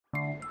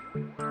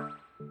This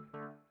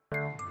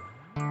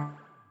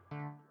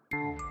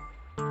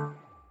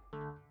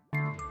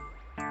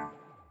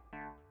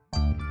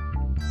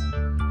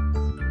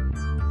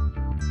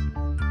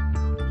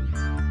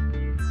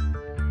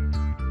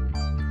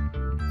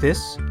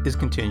is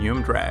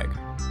Continuum Drag,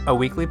 a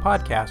weekly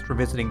podcast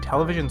revisiting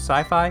television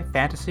sci-fi,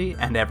 fantasy,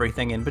 and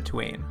everything in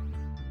between.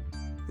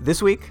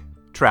 This week,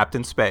 Trapped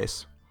in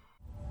Space.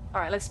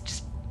 All right, let's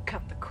just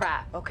cut the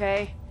crap,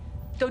 okay?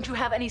 Don't you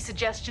have any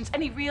suggestions,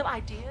 any real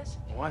ideas?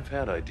 Oh, I've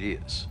had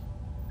ideas.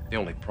 The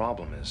only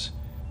problem is,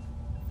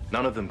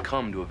 none of them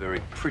come to a very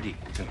pretty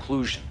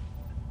conclusion.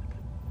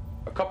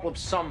 A couple of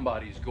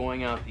somebodies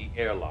going out the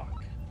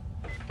airlock.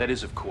 That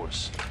is, of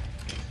course,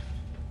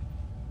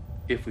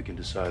 if we can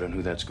decide on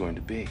who that's going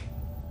to be.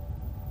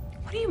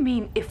 What do you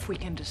mean, if we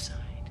can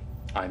decide?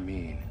 I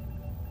mean,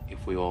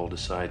 if we all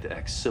decide to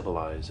act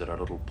civilized at our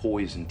little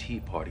poison tea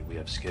party we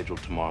have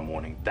scheduled tomorrow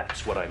morning.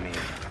 That's what I mean.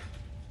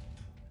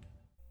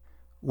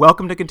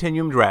 Welcome to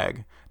Continuum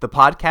Drag, the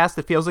podcast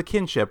that feels a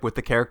kinship with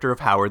the character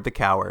of Howard the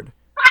Coward.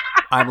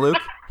 I'm Luke,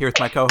 here with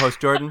my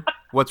co-host Jordan.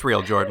 What's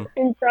real, Jordan?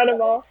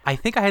 Incredible. I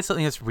think I had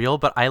something that's real,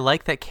 but I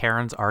like that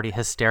Karen's already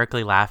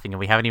hysterically laughing and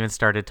we haven't even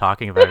started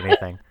talking about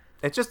anything.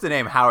 It's just the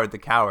name Howard the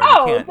Coward.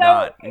 Oh, You can't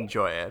not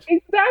enjoy it.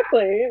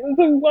 Exactly. It was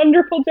a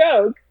wonderful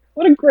joke.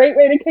 What a great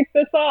way to kick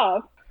this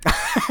off.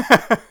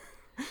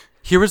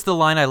 Here was the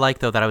line I like,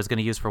 though, that I was going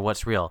to use for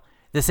What's Real.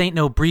 This ain't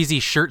no breezy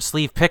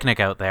shirt-sleeve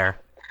picnic out there.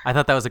 I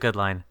thought that was a good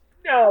line.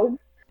 No,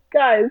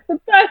 guys, the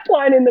best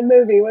line in the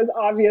movie was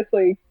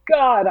obviously,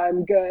 God,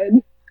 I'm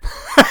good.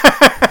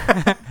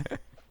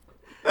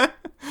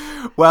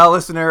 Well,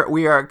 listener,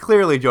 we are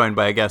clearly joined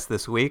by a guest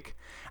this week.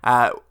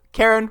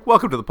 Karen,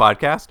 welcome to the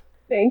podcast.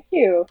 Thank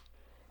you.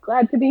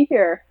 Glad to be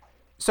here.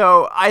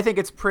 So I think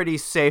it's pretty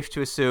safe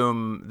to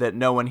assume that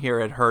no one here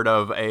had heard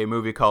of a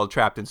movie called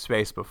Trapped in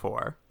Space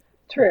before.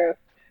 True.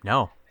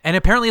 No. And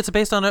apparently it's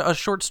based on a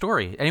short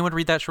story. Anyone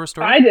read that short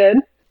story? I did.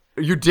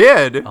 You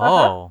did?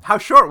 Oh. How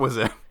short was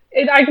it?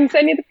 I can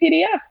send you the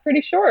PDF.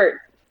 Pretty short.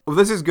 Well,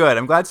 this is good.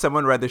 I'm glad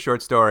someone read the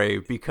short story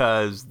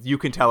because you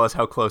can tell us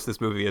how close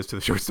this movie is to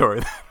the short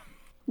story.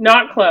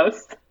 Not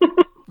close.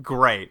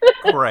 Great.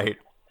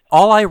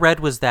 All I read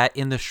was that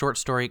in the short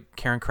story,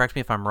 Karen, correct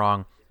me if I'm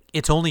wrong,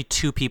 it's only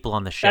two people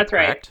on the ship, That's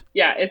right. correct?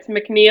 Yeah, it's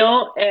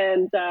McNeil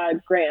and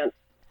Grant.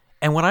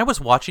 And when I was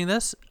watching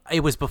this,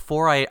 it was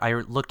before I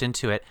looked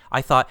into it,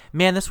 I thought,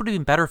 man, this would have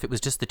been better if it was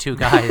just the two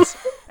guys.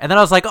 And then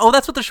I was like, oh,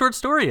 that's what the short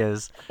story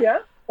is. Yeah,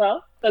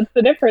 well, that's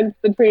the difference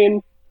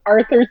between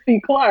Arthur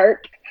C.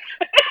 Clarke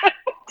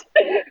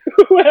and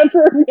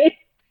whoever made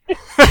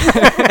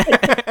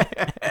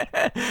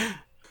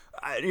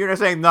You're not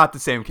saying not the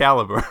same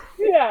caliber.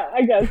 Yeah,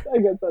 I guess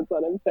that's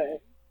what I'm saying.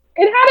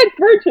 It had its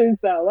virtues,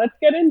 though. Let's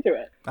get into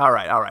it. All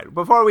right.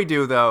 Before we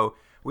do, though,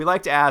 we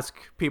like to ask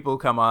people who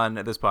come on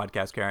this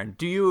podcast, Karen,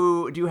 do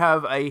you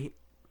have a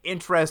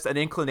interest, an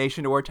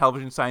inclination toward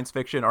television science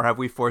fiction, or have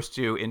we forced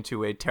you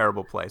into a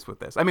terrible place with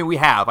this? I mean, we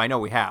have. I know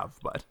we have,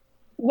 but...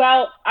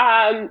 Well,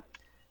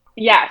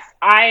 yes,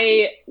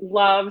 I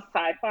love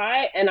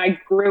sci-fi, and I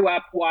grew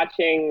up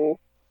watching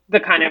the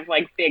kind of,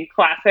 like, big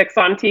classics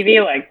on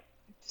TV, like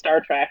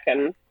Star Trek,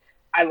 and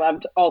I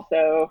loved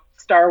also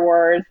Star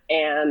Wars,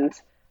 and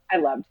I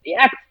loved the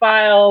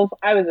X-Files.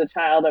 I was a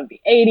child of the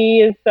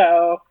 80s,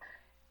 so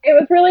it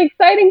was really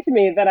exciting to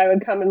me that I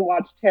would come and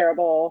watch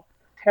terrible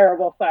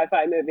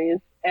sci-fi movies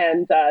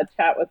and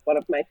chat with one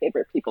of my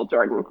favorite people,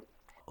 Jordan.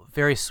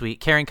 Very sweet.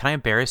 Karen, can I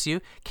embarrass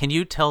you? Can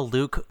you tell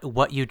Luke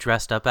what you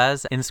dressed up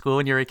as in school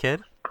when you were a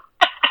kid?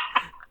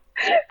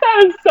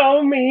 That was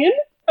so mean.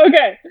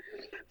 Okay,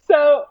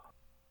 so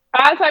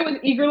as I was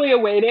eagerly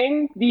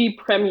awaiting the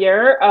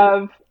premiere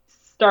of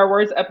Star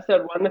Wars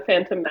Episode 1, The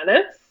Phantom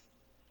Menace,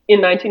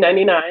 in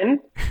 1999,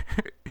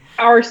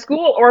 our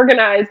school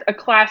organized a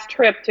class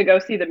trip to go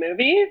see the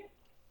movie.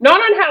 Not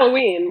on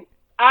Halloween.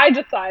 I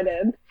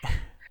decided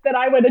that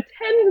I would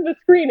attend the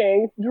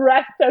screening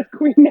dressed as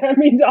Queen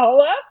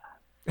Amidala,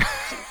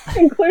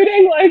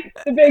 including, like,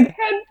 the big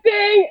head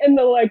thing and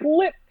the, like,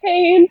 lip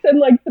paint and,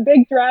 like, the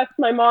big dress.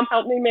 My mom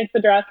helped me make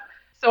the dress.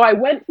 So I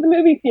went to the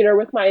movie theater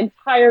with my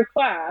entire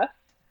class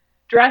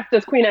dressed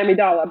as Queen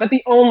Amidala, but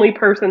the only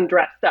person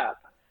dressed up.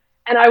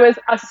 And I was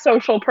a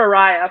social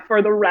pariah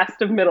for the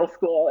rest of middle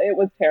school. It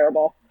was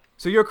terrible.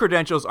 So your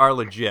credentials are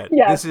legit.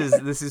 Yes.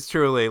 This is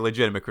truly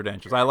legitimate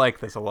credentials. I like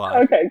this a lot.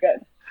 Okay,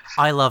 good.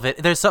 I love it.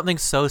 There's something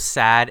so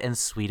sad and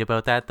sweet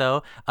about that,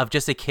 though, of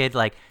just a kid,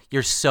 like,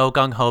 you're so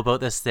gung-ho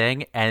about this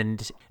thing,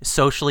 and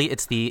socially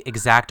it's the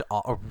exact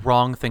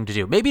wrong thing to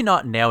do. Maybe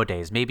not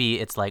nowadays. Maybe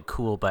it's, like,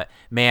 cool, but,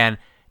 man,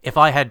 if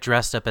I had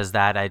dressed up as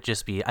that,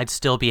 I'd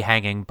still be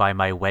hanging by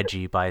my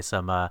wedgie by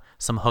some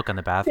hook in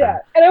the bathroom. Yeah,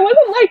 and I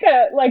wasn't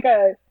like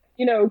a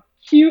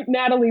cute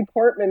Natalie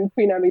Portman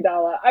Queen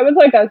Amidala. I was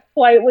like a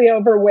slightly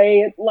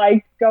overweight,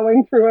 like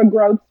going through a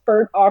growth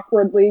spurt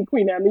awkwardly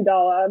Queen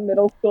Amidala,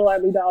 middle school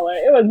Amidala.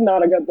 It was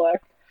not a good look.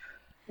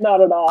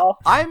 Not at all.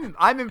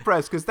 I'm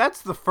impressed because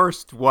that's the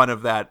first one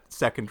of that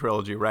second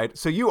trilogy, right?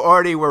 So you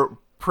already were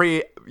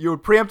you were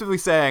preemptively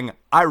saying,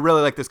 I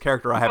really like this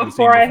character I haven't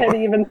seen Before I before.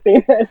 had even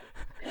seen it.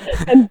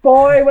 And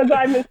boy, was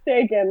I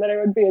mistaken that it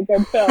would be a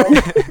good film.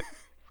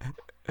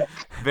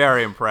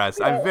 Very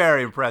impressed. I'm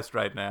very impressed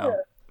right now.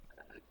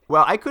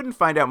 Well, I couldn't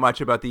find out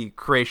much about the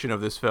creation of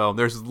this film.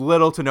 There's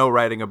little to no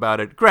writing about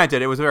it.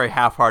 Granted, it was a very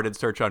half-hearted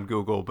search on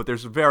Google, but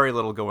there's very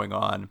little going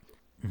on.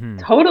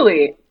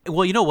 Totally.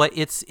 Well, you know what?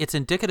 It's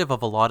indicative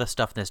of a lot of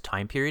stuff in this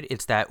time period.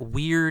 It's that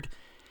weird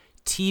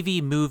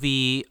TV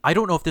movie. I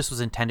don't know if this was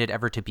intended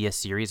ever to be a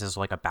series as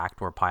like a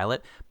backdoor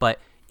pilot, but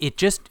it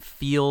just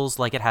feels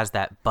like it has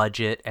that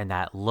budget and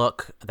that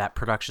look, that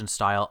production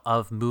style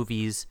of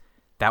movies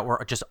that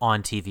were just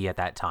on TV at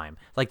that time.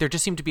 Like there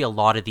just seemed to be a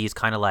lot of these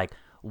kind of like,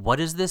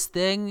 what is this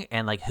thing?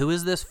 And like, who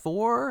is this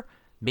for?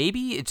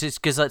 Maybe it's just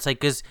because it's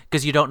like,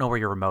 because you don't know where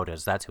your remote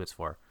is. That's who it's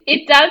for.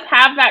 It does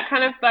have that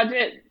kind of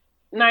budget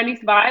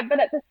 90s vibe, but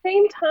at the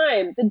same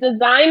time, the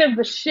design of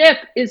the ship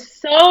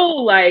is so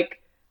like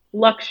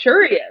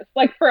luxurious,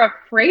 like for a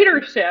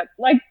freighter ship,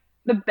 like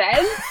the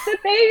beds that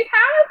they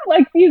have,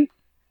 like these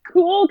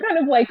cool kind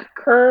of like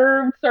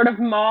curved sort of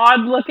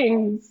mod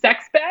looking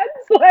sex beds.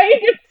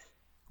 Like it's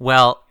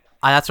Well,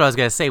 that's what I was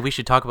going to say. We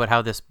should talk about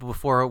how this,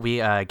 before we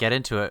get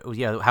into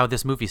it, how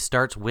this movie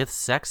starts with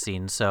sex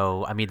scenes.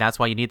 So, I mean, that's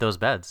why you need those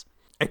beds.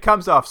 It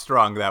comes off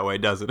strong that way,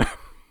 doesn't it?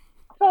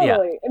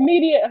 totally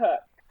immediate hook.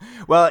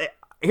 Well,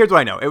 here's what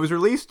I know. It was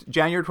released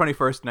January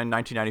 21st,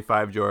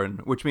 1995, Jordan,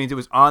 which means it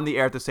was on the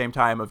air at the same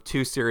time of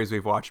two series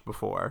we've watched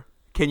before.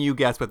 Can you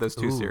guess what those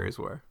two series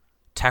were?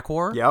 Tech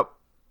War? Yep.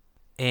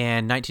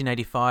 And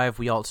 1995,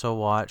 we also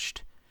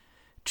watched...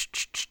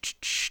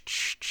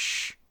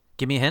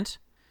 Give me a hint.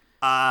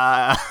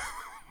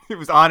 It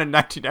was on in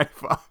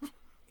 1995.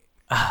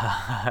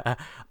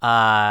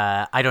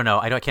 I don't know.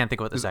 I can't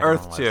think of what the second one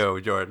Earth was.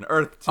 2, Jordan.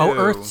 Earth 2. Oh,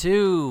 Earth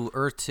 2.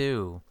 Earth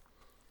 2.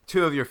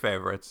 Two of your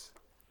favorites.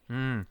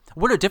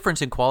 What a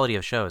difference in quality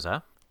of shows, huh?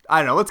 I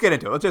don't know. Let's get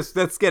into it.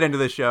 Let's get into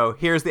the show.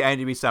 Here's the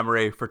IMDb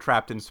summary for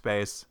Trapped in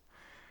Space.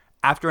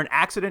 After an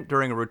accident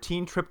during a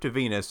routine trip to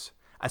Venus,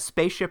 a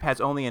spaceship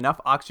has only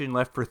enough oxygen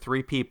left for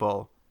 3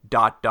 people. ...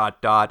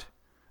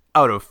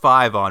 out of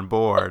 5 on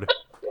board.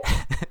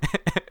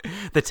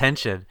 The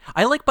tension.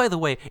 I like, by the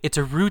way, it's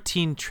a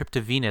routine trip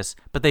to Venus,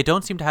 but they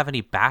don't seem to have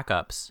any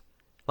backups.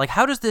 Like,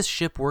 how does this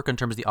ship work in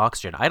terms of the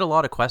oxygen? I had a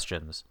lot of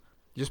questions.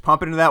 Just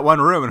pump it into that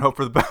one room and hope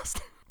for the best.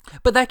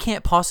 But that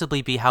can't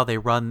possibly be how they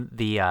run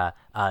the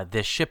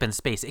this ship in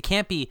space. It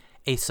can't be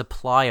a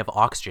supply of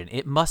oxygen.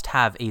 It must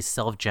have a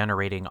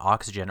self-generating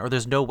oxygen, or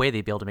there's no way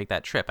they'd be able to make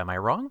that trip. Am I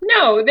wrong?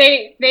 No,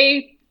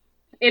 there's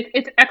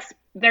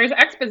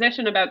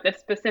exposition about this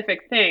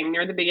specific thing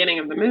near the beginning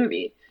of the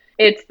movie.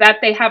 It's that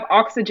they have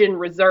oxygen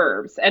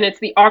reserves, and it's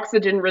the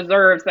oxygen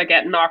reserves that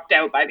get knocked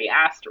out by the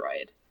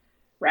asteroid,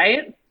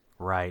 right?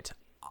 Right.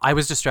 I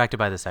was distracted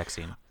by the sex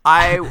scene.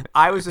 I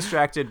was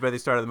distracted by the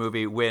start of the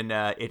movie when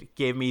it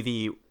gave me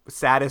the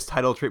saddest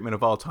title treatment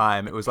of all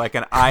time. It was like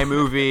an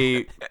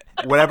iMovie,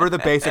 whatever the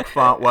basic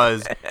font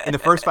was. In the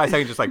first 5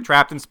 seconds, just like,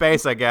 trapped in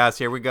space, I guess.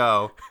 Here we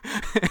go.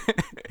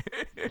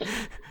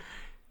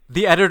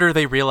 The editor,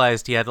 they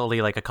realized he had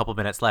only like a couple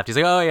minutes left. He's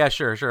like, oh, yeah,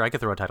 sure, I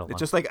could throw a title on. It's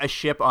just like a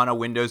ship on a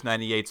Windows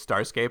 98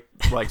 Starscape,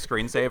 like,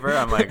 screensaver.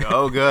 I'm like,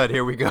 oh, good,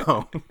 here we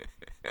go.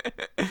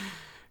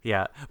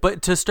 Yeah,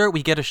 but to start,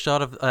 we get a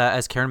shot of,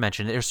 as Karen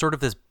mentioned, there's sort of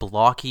this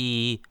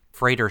blocky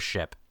freighter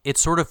ship. It's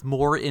sort of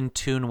more in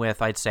tune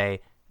with, I'd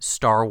say,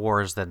 Star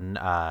Wars than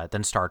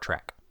Star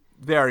Trek.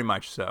 Very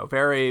much so.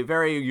 Very,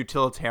 very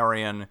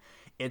utilitarian.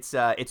 It's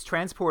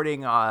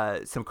transporting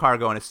some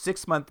cargo on a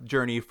 6-month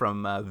journey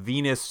from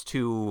Venus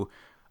to,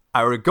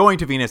 or going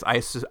to Venus,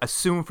 I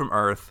assume from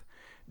Earth.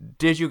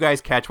 Did you guys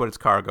catch what its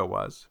cargo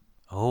was?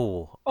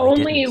 Oh,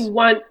 Only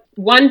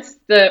once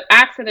the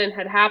accident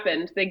had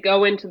happened, they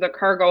go into the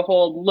cargo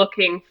hold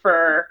looking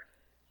for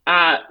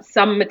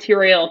some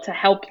material to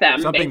help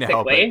them. Something basically. to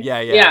help it. Yeah.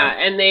 Yeah,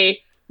 and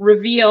they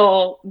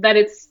reveal that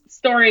it's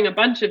storing a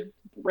bunch of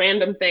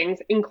random things,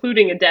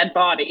 including a dead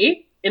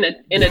body in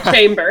a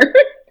chamber,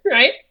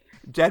 right?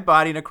 Dead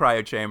body in a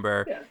cryo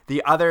chamber. Yeah.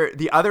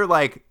 The other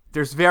like,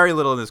 there's very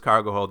little in this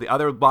cargo hold. The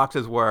other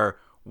boxes were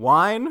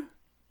wine,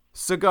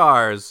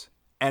 cigars,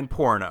 and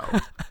porno.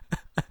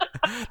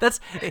 That's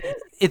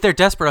if they're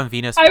desperate on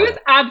Venus. I was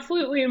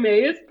absolutely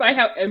amazed by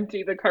how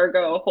empty the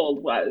cargo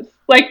hold was.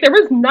 Like, there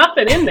was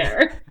nothing in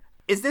there.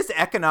 Is this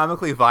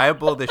economically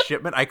viable, this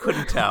shipment? I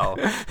couldn't tell.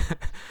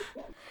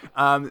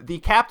 The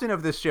captain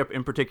of this ship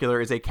in particular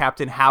is a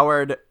Captain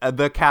Howard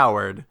the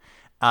Coward.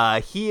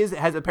 He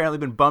has apparently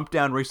been bumped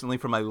down recently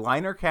from a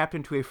liner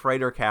captain to a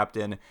freighter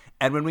captain.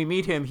 And when we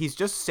meet him, he's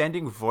just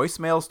sending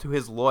voicemails to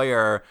his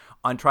lawyer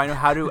on trying to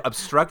how to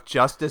obstruct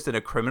justice in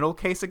a criminal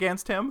case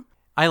against him.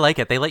 I like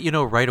it. They let you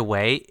know right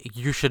away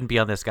you shouldn't be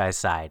on this guy's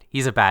side.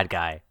 He's a bad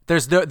guy.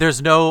 There's no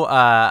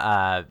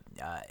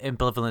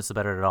ambivalence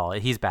about it at all.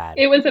 He's bad.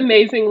 It was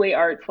amazingly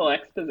artful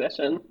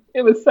exposition.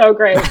 It was so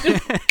great.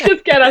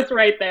 Just get us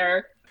right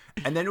there.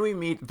 And then we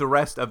meet the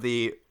rest of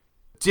the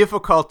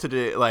difficult to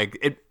do, like,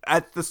 it,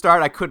 at the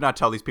start I could not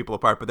tell these people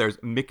apart, but there's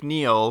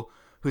McNeil,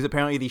 who's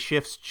apparently the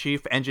ship's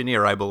chief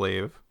engineer, I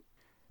believe.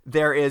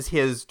 There is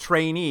his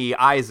trainee,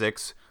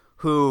 Isaacs,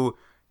 who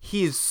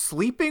he's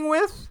sleeping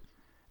with,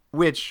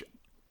 which,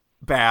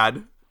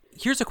 bad.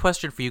 Here's a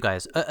question for you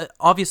guys.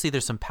 Obviously,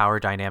 there's some power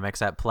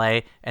dynamics at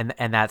play, and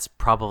that's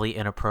probably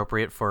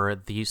inappropriate for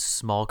the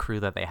small crew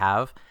that they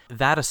have.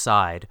 That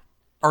aside,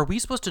 are we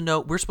supposed to know?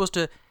 We're supposed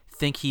to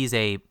think he's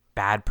a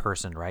bad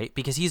person, right?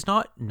 Because he's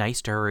not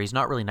nice to her. He's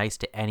not really nice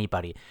to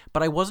anybody.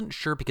 But I wasn't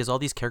sure because all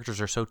these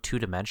characters are so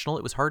two-dimensional.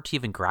 It was hard to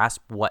even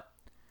grasp what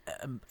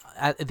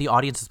the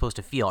audience is supposed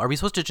to feel. Are we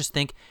supposed to just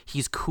think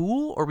he's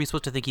cool, or are we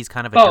supposed to think he's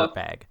kind of a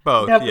dirtbag?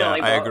 Both, Definitely yeah,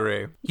 I both.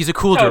 agree. He's a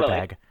cool Totally.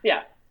 dirtbag.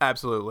 Yeah.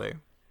 Absolutely.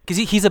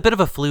 Because he's a bit of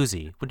a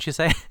floozy, wouldn't you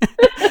say?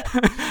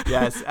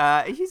 Yes,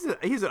 he's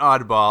an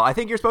oddball. I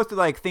think you're supposed to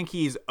like think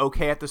he's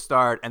okay at the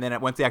start, and then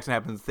once the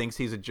accident happens, thinks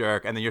he's a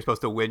jerk, and then you're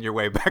supposed to win your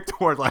way back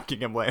toward liking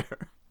him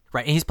later.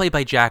 Right, and he's played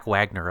by Jack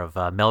Wagner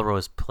of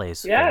Melrose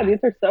Place. Yeah, fame. these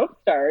are soap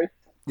stars.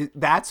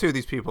 That's who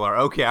these people are.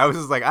 Okay, I was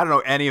just like, I don't know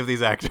any of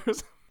these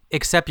actors.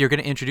 Except you're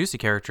going to introduce a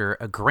character,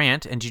 a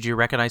Grant, and did you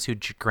recognize who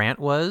Grant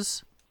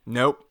was?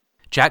 Nope.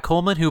 Jack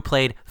Coleman, who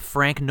played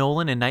Frank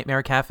Nolan in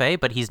Nightmare Cafe,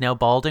 but he's now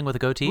balding with a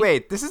goatee.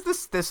 Wait, this is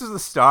the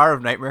star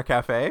of Nightmare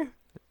Cafe?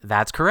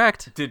 That's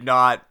correct. Did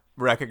not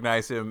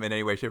recognize him in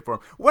any way, shape, or form.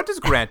 What does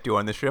Grant do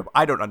on this ship?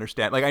 I don't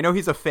understand. Like, I know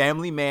he's a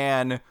family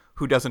man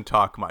who doesn't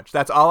talk much.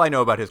 That's all I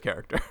know about his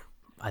character.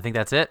 I think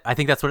that's it. I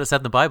think that's what it said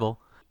in the Bible.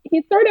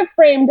 He's sort of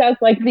framed as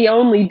like the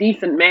only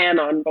decent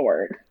man on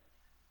board,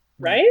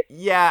 right?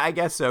 Yeah, I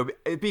guess so.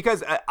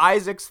 Because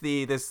Isaac's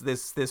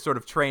this sort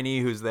of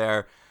trainee who's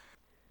there.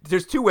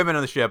 There's two women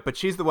on the ship, but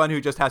she's the one who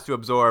just has to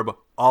absorb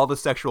all the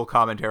sexual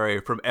commentary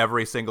from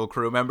every single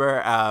crew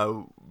member.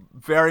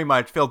 Very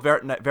much felt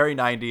very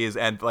 90s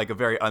and like a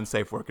very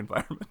unsafe work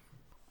environment.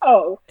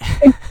 Oh,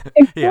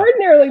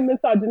 extraordinarily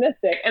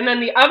misogynistic. And then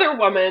the other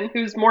woman,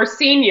 who's more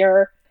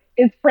senior,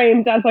 is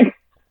framed as like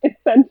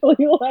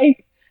essentially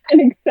like an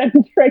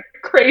eccentric,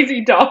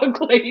 crazy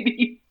dog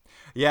lady.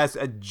 Yes,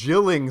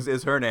 Jillings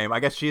is her name.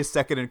 I guess she is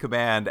second in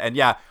command. And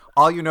yeah,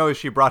 all you know is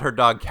she brought her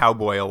dog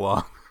Cowboy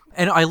along.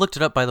 And I looked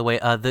it up, by the way.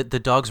 The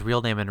dog's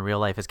real name in real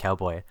life is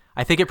Cowboy.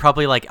 I think it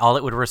probably, like, all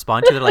it would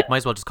respond to, they're like, might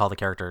as well just call the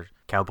character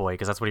Cowboy,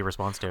 because that's what he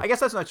responds to. I guess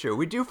that's not true.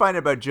 We do find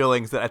about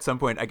Jillings that at some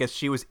point, I guess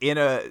she was in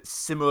a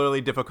similarly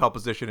difficult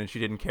position and she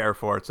didn't care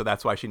for it, so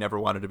that's why she never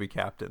wanted to be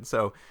captain.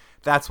 So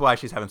that's why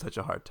she's having such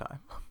a hard time.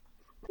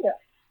 Yeah.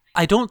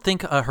 I don't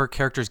think her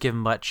character's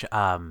given much,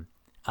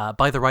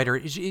 by the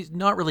writer, she's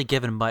not really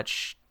given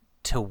much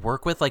to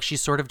work with. Like, she's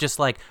sort of just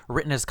like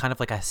written as kind of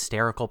like a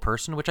hysterical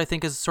person, which I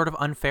think is sort of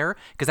unfair,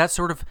 because that's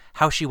sort of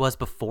how she was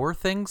before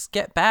things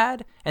get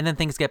bad, and then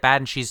things get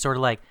bad and she's sort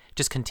of like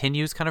just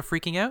continues kind of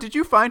freaking out. Did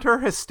you find her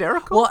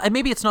hysterical? Well, and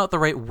maybe it's not the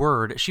right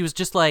word. She was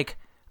just like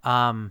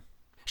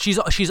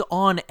she's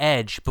on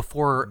edge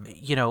before,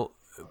 you know,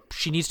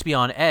 she needs to be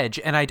on edge,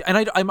 and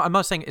I'm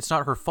not saying it's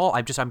not her fault.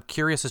 I'm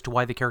curious as to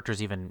why the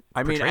character's even.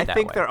 I mean, portrayed I that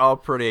think way. they're all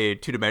pretty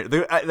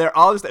two-dimensional. They're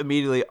all just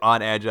immediately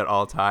on edge at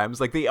all times.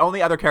 Like, the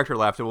only other character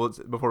left,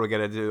 before we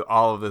get into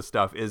all of this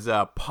stuff, is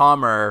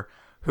Palmer,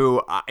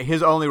 who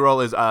his only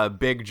role is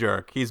Big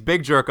Jerk. He's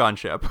Big Jerk on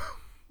ship.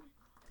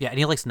 Yeah, and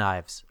he likes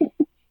knives.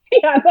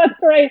 Yeah, that's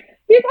right.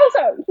 He's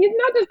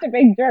not just a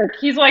big jerk.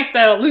 He's like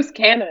the loose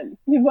cannon.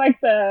 He's like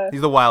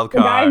He's the wild the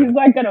guy card. who's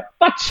like gonna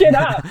fuck shit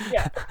up.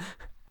 Yeah.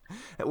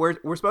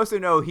 We're supposed to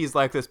know he's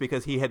like this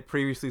because he had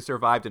previously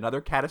survived another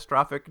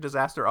catastrophic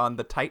disaster on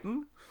the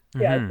Titan.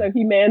 Yeah, so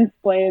he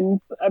mansplains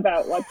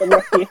about what the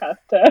rookie has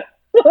to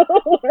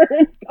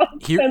learn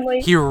constantly.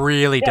 He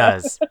really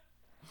does.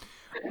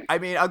 I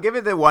mean, I'll give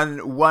it the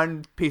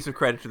one piece of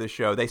credit to the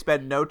show. They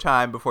spend no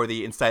time before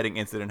the inciting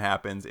incident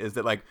happens. Is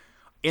that, like,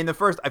 in the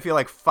first, I feel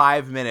like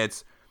 5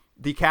 minutes,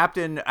 the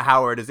Captain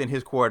Howard is in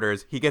his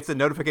quarters. He gets a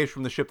notification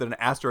from the ship that an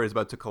asteroid is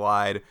about to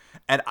collide.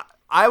 And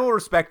I will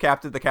respect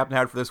the Captain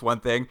Howard for this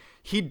one thing.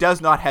 He does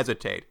not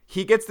hesitate.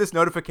 He gets this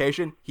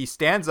notification. He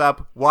stands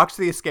up, walks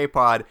to the escape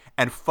pod,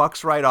 and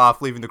fucks right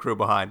off, leaving the crew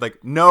behind.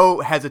 Like,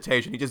 no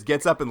hesitation. He just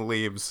gets up and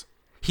leaves.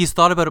 He's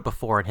thought about it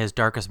before in his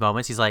darkest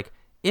moments. He's like,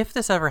 if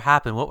this ever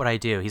happened, what would I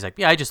do? He's like,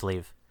 yeah, I just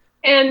leave.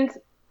 And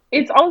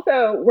it's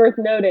also worth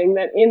noting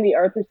that in the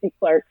Arthur C.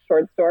 Clarke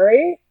short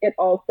story, it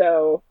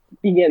also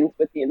begins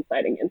with the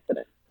inciting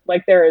incident.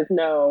 Like, there is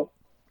no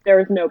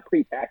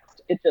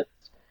pretext. It just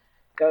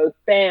goes,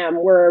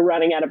 bam, we're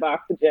running out of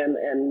oxygen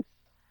and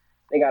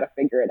they got to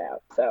figure it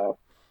out. So,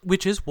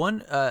 which is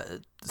one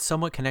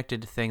somewhat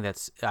connected thing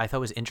that's I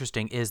thought was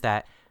interesting, is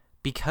that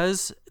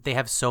because they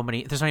have so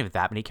many, there's not even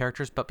that many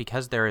characters, but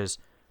because there is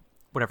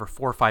whatever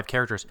 4 or 5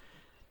 characters,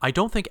 I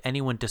don't think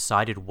anyone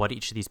decided what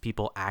each of these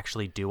people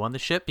actually do on the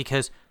ship,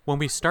 because when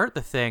we start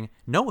the thing,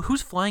 no,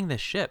 who's flying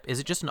this ship?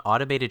 Is it just an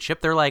automated ship?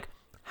 They're like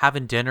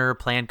having dinner,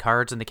 playing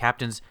cards, and the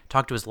captain's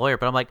talked to his lawyer,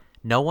 but I'm like,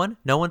 no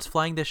one's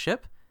flying this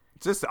ship?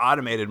 It's just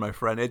automated, my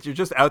friend. You're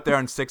just out there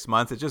in 6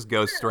 months. It just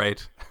goes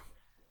straight.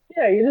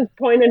 yeah, you just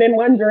point it in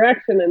one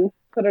direction and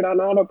put it on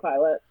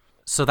autopilot.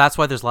 So that's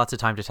why there's lots of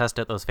time to test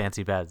out those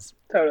fancy beds.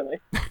 Totally.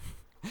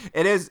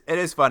 It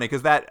is funny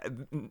because that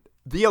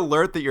the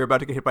alert that you're about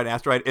to get hit by an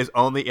asteroid is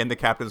only in the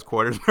captain's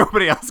quarters.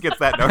 Nobody else gets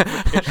that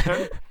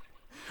notification.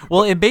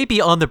 Well, it may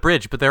be on the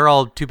bridge, but they're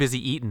all too busy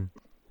eating.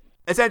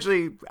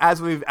 Essentially, as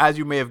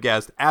you may have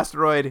guessed,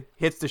 asteroid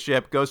hits the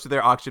ship, goes to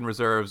their oxygen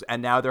reserves,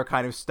 and now they're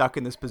kind of stuck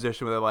in this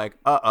position where they're like,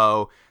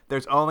 uh-oh,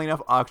 there's only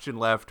enough oxygen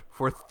left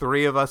for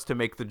 3 of us to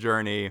make the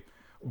journey,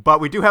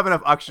 but we do have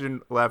enough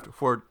oxygen left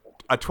for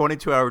a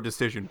 22-hour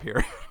decision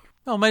period.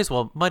 Oh, might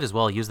as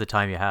well use the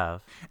time you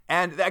have.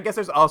 And I guess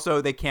there's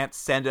also they can't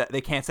send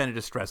a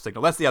distress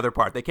signal. That's the other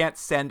part. They can't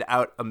send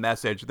out a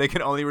message. They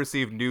can only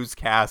receive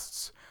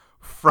newscasts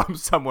from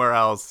somewhere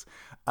else.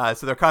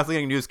 So they're constantly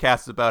getting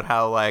newscasts about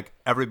how like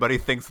everybody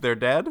thinks they're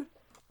dead.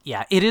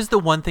 Yeah, it is the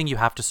one thing you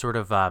have to sort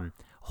of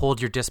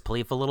hold your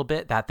disbelief a little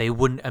bit that they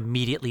wouldn't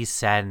immediately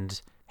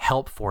send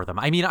help for them.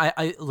 I mean,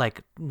 I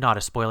like, not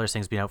a spoiler, this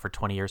thing's been out for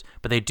 20 years,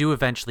 but they do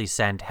eventually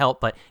send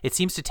help, but it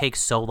seems to take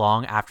so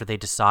long after they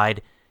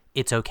decide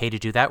it's okay to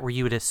do that, where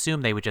you would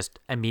assume they would just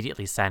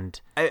immediately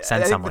send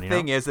someone. The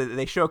thing is that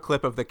they show a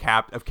clip of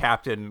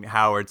Captain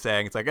Howard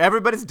saying, it's like,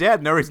 everybody's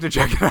dead, no reason to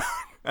check it out.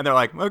 And they're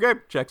like, okay,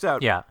 checks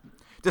out. Yeah.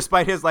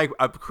 Despite his like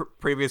a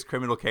previous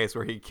criminal case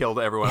where he killed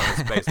everyone on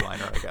the space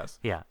liner, I guess.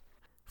 Yeah.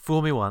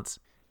 Fool me once.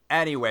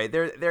 Anyway,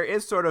 there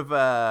is sort of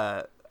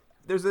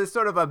there's this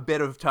sort of a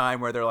bit of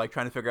time where they're like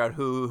trying to figure out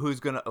who's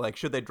gonna, like,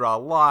 should they draw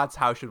lots?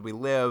 How should we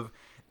live?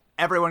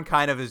 Everyone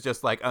kind of is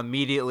just like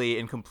immediately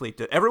incomplete.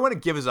 Everyone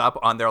gives up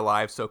on their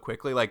lives so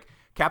quickly. Like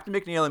Captain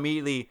McNeil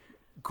immediately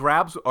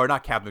grabs, or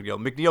not Captain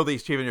McNeil, the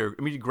chief engineer,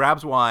 immediately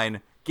grabs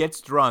wine, gets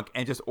drunk,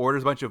 and just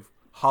orders a bunch of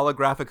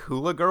holographic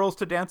hula girls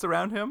to dance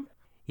around him.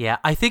 Yeah,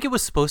 I think it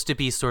was supposed to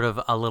be sort of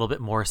a little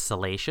bit more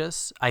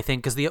salacious. I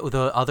think because the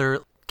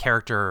other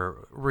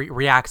character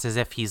reacts as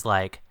if he's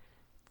like,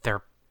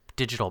 they're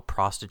digital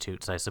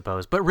prostitutes, I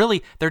suppose. But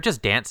really, they're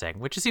just dancing,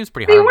 which seems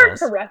pretty harmless.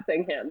 They were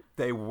caressing him.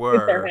 They were.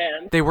 With their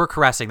hands. They were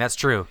caressing, that's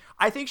true.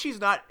 I think she's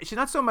not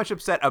so much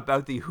upset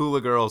about the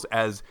hula girls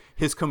as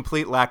his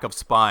complete lack of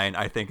spine,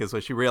 I think, is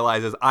what she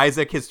realizes.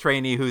 Isaac, his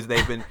trainee,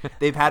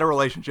 they've had a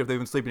relationship, they've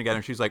been sleeping together,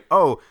 and she's like,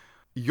 oh,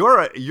 you're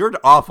an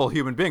awful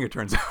human being, it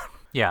turns out.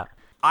 Yeah.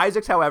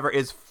 Isaacs, however,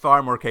 is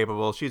far more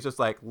capable. She's just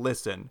like,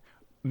 listen,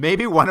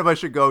 maybe one of us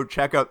should go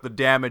check out the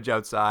damage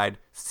outside,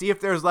 see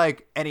if there's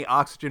like any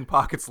oxygen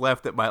pockets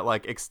left that might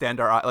like extend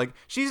our, like,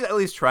 she's at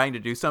least trying to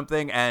do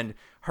something. And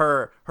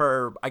her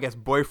I guess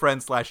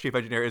boyfriend / chief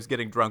engineer is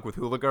getting drunk with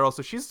hula girls,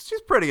 so she's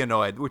pretty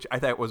annoyed, which I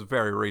thought was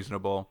very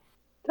reasonable.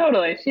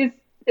 Totally. She's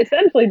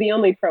essentially the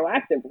only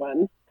proactive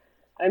one.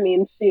 I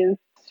mean, she's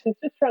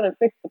just trying to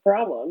fix the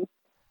problem.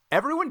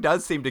 Everyone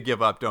does seem to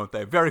give up, don't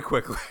they? Very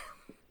quickly.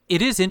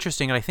 It is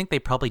interesting, and I think they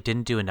probably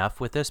didn't do enough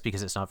with this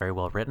because it's not very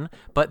well written,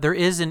 but there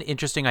is an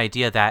interesting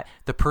idea that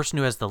the person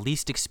who has the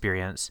least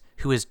experience,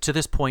 who is to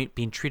this point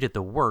being treated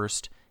the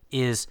worst,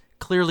 is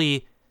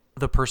clearly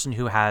the person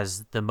who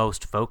has the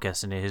most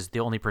focus and is the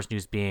only person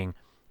who's being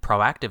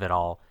proactive at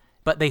all.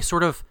 But they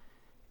sort of,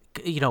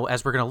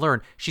 as we're going to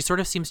learn, she sort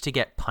of seems to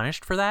get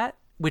punished for that,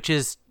 which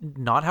is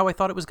not how I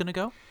thought it was going to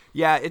go.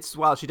 Yeah, it's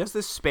wild. She does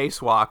this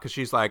spacewalk because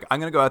she's like, I'm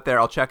going to go out there,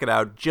 I'll check it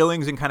out.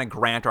 Jillings and kind of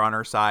Grant are on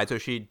her side. So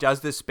she does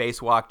this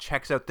spacewalk,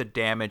 checks out the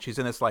damage. She's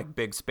in this like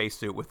big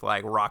spacesuit with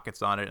like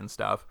rockets on it and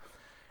stuff.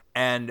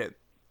 And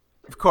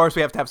of course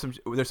we have to have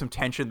there's some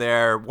tension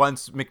there.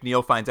 Once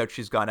McNeil finds out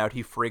she's gone out,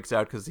 he freaks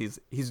out because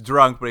he's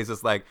drunk, but he's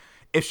just like,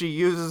 if she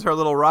uses her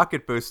little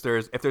rocket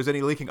boosters, if there's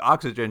any leaking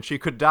oxygen, she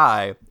could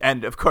die.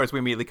 And of course we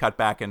immediately cut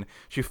back and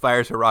she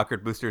fires her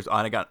rocket boosters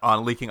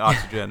on leaking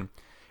oxygen.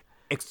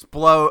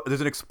 There's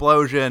an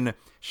explosion.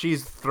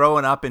 She's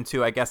thrown up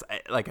into, I guess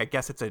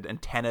it's an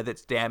antenna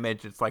that's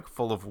damaged. It's like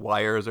full of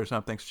wires or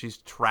something. So she's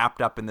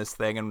trapped up in this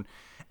thing, and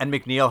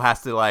McNeil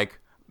has to like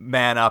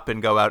man up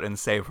and go out and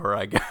save her,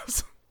 I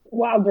guess.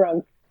 While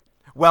drunk.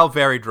 Well,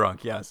 very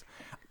drunk, yes.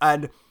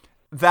 And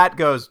that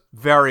goes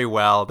very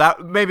well.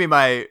 That may be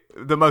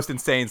the most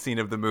insane scene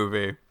of the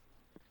movie.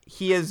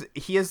 He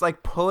is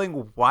like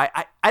pulling wire.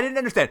 I didn't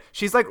understand.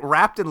 She's like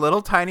wrapped in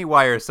little tiny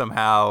wires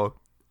somehow,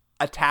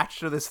 attached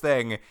to this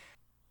thing,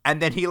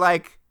 and then he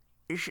like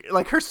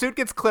her suit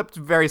gets clipped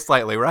very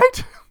slightly,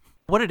 right?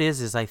 What it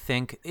is I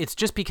think it's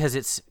just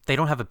because they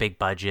don't have a big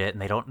budget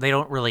and they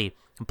don't really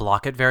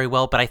block it very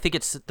well, but I think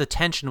it's the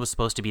tension was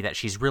supposed to be that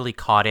she's really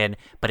caught in,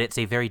 but it's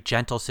a very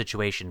gentle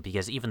situation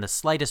because even the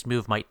slightest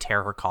move might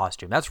tear her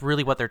costume. That's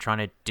really what they're trying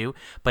to do,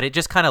 but it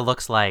just kind of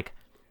looks like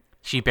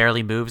she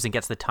barely moves and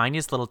gets the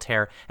tiniest little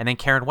tear. And then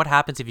Karen, what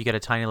happens if you get a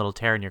tiny little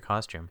tear in your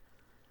costume?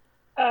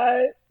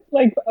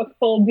 Like a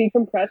full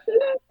decompression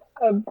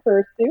of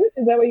her suit?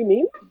 Is that what you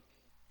mean?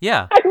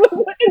 Yeah.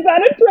 Is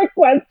that a trick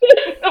question?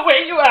 The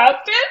way you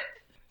asked it?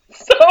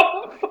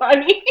 So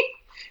funny.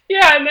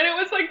 Yeah, and then it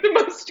was like the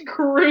most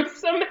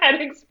gruesome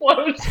head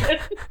explosion.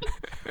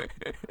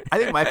 I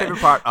think my favorite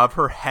part of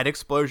her head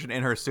explosion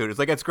in her suit is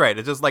like, it's great.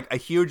 It's just like a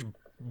huge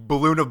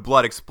balloon of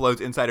blood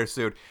explodes inside her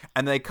suit,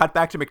 and they cut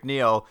back to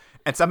McNeil,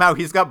 and somehow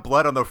he's got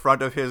blood on the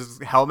front of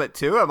his helmet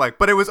too. I'm like,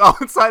 but it was all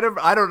inside of,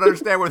 I don't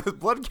understand where this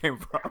blood came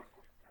from.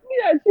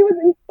 Yeah, she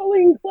was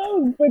fully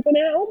enclosed with an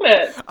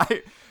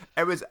helmet.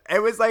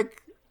 It was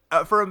like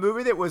For a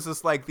movie that was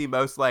just like the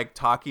most like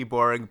talky,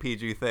 boring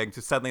PG thing,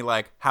 to suddenly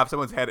like have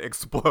someone's head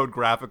explode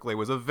graphically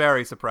was a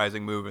very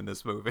surprising move in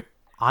this movie.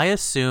 I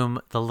assume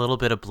the little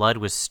bit of blood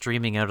was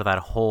streaming out of that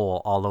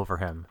hole all over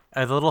him.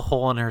 A little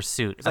hole in her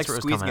suit. It's That's like where it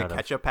was squeezing coming a out of.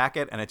 ketchup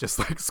packet and it just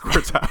like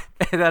squirts out.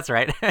 That's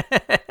right.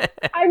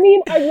 I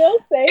mean, I will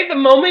say the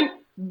moment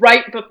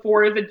right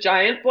before the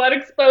giant blood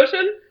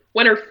explosion,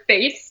 when her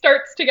face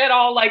starts to get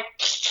all like,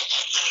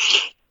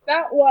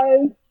 that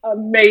was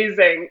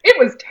amazing. It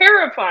was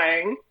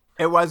terrifying.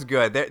 It was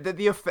good.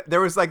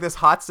 There was like this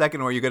hot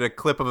second where you get a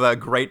clip of a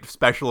great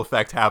special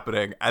effect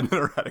happening and then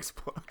her head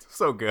explodes.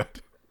 So good.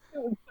 It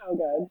was so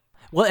good.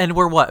 Well, and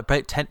we're what,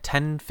 about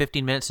 10,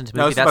 15 minutes into the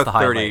movie? No, it's That's about the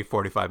 30, highlight.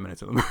 45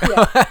 minutes of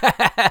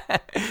the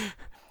movie.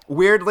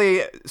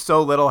 Weirdly,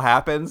 so little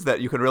happens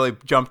that you can really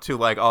jump to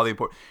like all the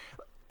important.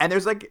 And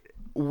there's like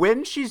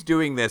when she's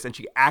doing this and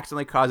she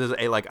accidentally causes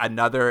a like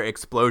another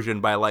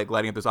explosion by like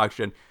lighting up this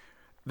oxygen.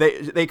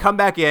 They come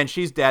back in.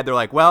 She's dead. They're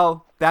like,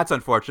 well, that's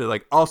unfortunate.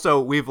 Like, also,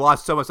 we've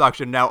lost so much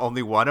oxygen now.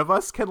 Only one of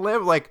us can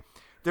live. Like,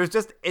 there's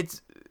just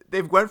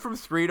they've went from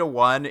 3 to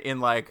 1 in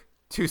like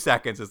 2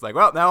 seconds. It's like,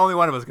 well, now only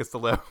one of us gets to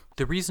live.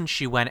 The reason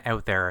she went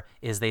out there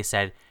is they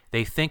said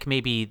they think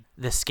maybe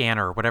the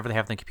scanner, whatever they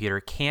have in the computer,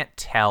 can't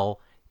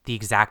tell the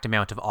exact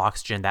amount of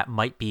oxygen that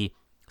might be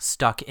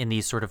stuck in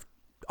these sort of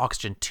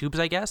oxygen tubes,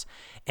 I guess.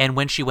 And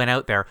when she went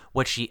out there,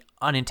 what she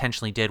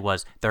unintentionally did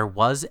was there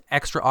was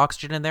extra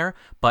oxygen in there,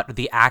 but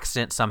the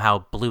accident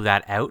somehow blew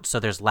that out. So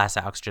there's less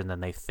oxygen than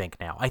they think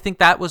now. I think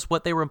that was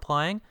what they were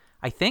implying.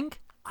 I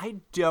think. I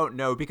don't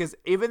know, because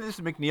even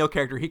this McNeil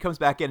character, he comes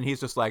back in and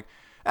he's just like,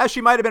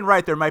 she might have been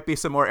right. There might be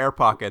some more air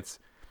pockets.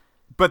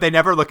 But they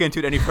never look into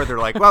it any further.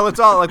 Like, well, it's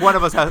all like one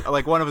of us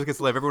gets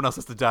to live. Everyone else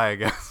has to die, I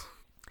guess.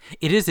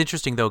 It is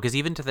interesting, though, because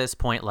even to this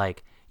point,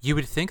 like, you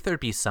would think there'd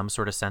be some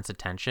sort of sense of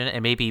tension,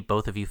 and maybe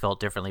both of you felt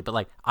differently, but,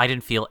 like, I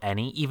didn't feel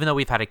any. Even though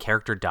we've had a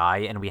character die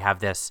and we have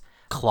this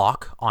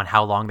clock on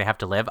how long they have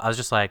to live, I was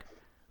just like,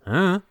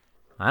 I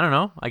don't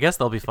know. I guess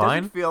they'll be It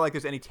fine. doesn't feel like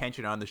there's any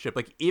tension on the ship.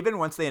 Like, even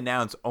once they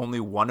announce only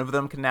one of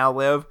them can now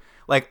live,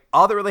 like,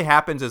 all that really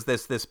happens is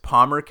this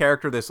Palmer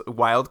character, this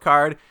wild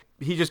card,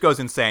 he just goes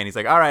insane. He's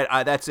like, all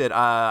right, that's it.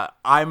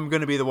 I'm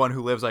going to be the one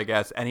who lives, I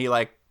guess. And he,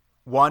 like,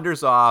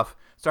 wanders off,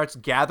 starts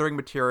gathering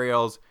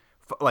materials.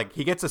 Like,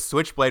 he gets a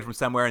switchblade from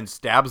somewhere and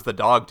stabs the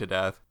dog to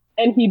death.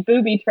 And he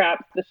booby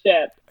traps the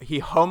ship. He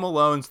Home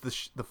Alones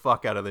the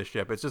fuck out of this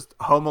ship. It's just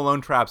Home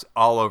Alone traps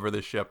all over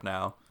this ship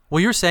now. Well,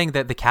 you're saying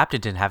that the captain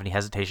didn't have any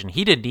hesitation.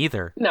 He didn't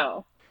either.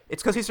 No.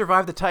 It's because he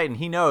survived the Titan.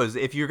 He knows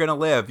if you're going to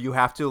live, you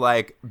have to,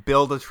 like,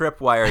 build a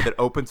tripwire that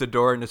opens a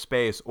door into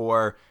space,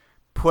 or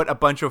put a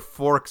bunch of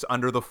forks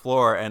under the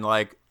floor and,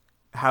 like,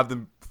 have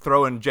them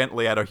thrown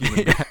gently at a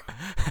human being.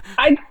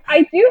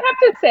 I do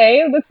have to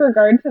say, with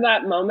regard to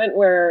that moment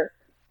where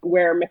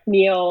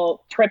McNeil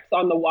trips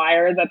on the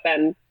wire that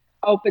then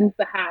opens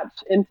the hatch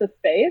into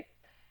space,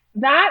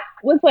 that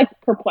was, like,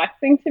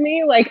 perplexing to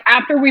me. Like,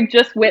 after we've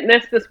just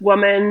witnessed this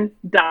woman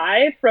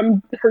die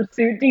from her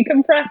suit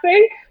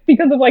decompressing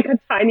because of, like, a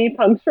tiny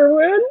puncture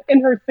wound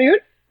in her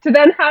suit, to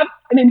then have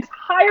an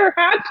entire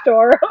hatch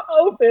door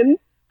open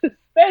to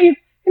space,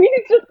 and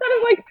he's just kind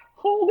of, like,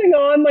 holding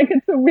on like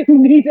it's a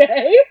windy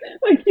day,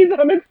 like he's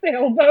on a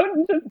sailboat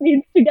and just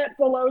needs to get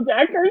below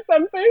deck or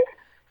something.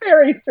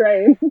 Very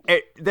strange.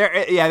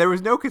 There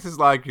was no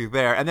consistent logic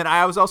there. And then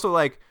I was also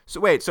like,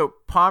 so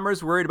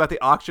Palmer's worried about the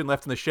oxygen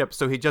left in the ship,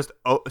 so he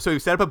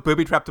set up a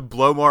booby trap to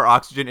blow more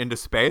oxygen into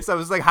space. I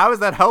was like, how is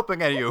that helping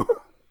you?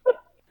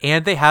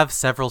 And they have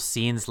several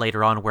scenes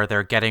later on where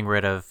they're getting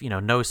rid of,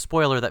 no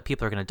spoiler that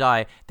people are going to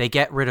die. They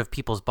get rid of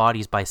people's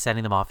bodies by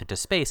sending them off into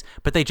space,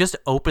 but they just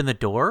open the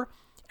door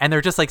and they're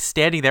just like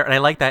standing there. And I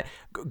like that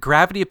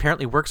gravity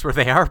apparently works where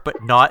they are,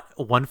 but not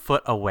 1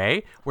 foot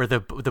away where the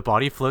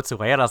body floats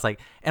away. And I was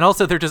like, and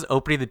also they're just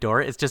opening the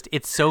door.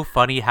 It's so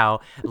funny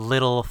how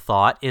little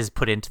thought is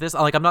put into this.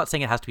 Like, I'm not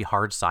saying it has to be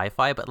hard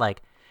sci-fi, but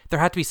like, there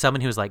had to be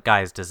someone who was like,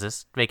 guys, does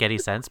this make any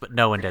sense? But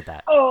no one did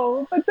that.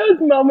 Oh, but those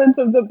moments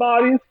of the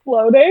bodies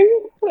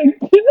floating, they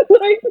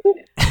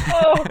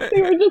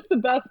were just the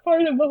best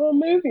part of the whole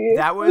movie.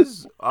 That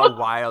was a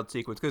wild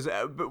sequence, because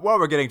what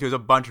we're getting to is a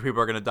bunch of people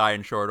are going to die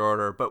in short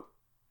order, but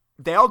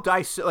they all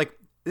die, like,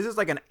 this is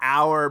like an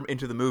hour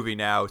into the movie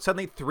now.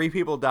 Suddenly 3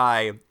 people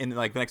die in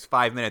like the next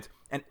 5 minutes.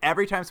 And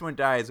every time someone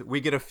dies,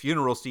 we get a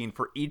funeral scene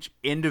for each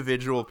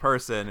individual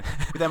person,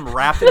 with them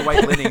wrapped in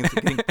white linens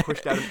and getting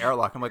pushed out of an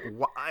airlock. I'm like,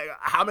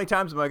 how many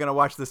times am I going to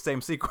watch this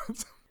same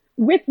sequence?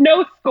 With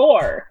no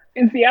score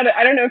is the other.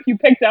 I don't know if you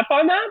picked up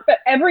on that, but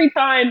every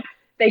time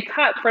they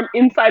cut from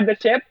inside the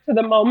ship to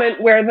the moment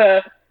where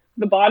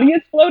the body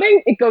is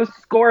floating, it goes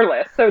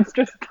scoreless. So it's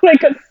just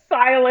like a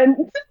silent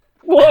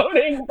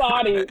floating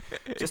body.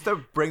 Just to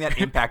bring that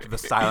impact of the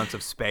silence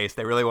of space,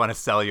 they really want to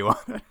sell you on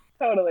it.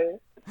 Totally.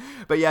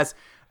 But yes,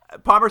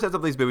 Palmer sets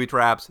up these booby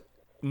traps.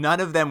 None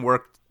of them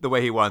worked the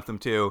way he wants them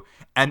to.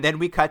 And then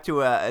we cut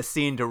to a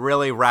scene to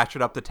really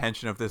ratchet up the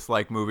tension of this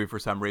like movie for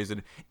some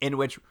reason, in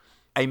which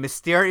a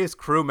mysterious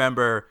crew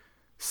member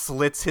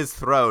slits his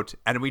throat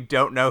and we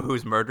don't know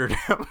who's murdered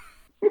him.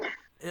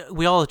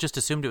 We all just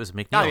assumed it was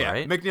McNeil, Oh, yeah.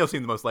 right? McNeil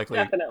seemed the most likely.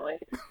 Definitely.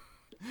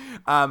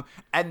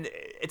 And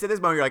it's at this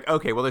moment you're like,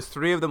 okay, well, there's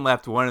 3 of them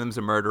left. One of them's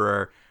a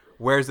murderer.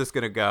 Where's this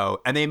going to go?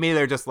 And they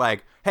immediately are just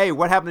like, hey,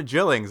 what happened to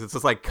Jillings? It's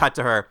just like cut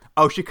to her.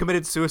 Oh, she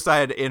committed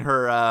suicide in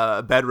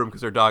her bedroom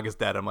because her dog is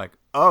dead. I'm like,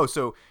 oh,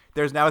 so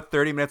there's now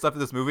 30 minutes left of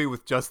this movie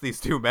with just these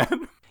 2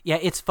 men? Yeah,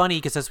 it's funny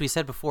because as we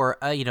said before,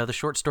 the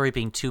short story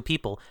being 2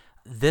 people,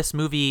 this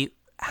movie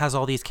has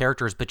all these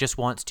characters but just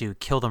wants to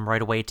kill them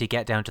right away to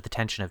get down to the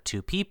tension of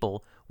 2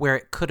 people, where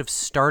it could have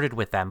started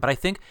with them. But I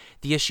think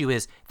the issue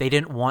is they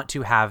didn't want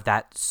to have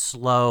that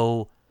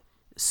slow,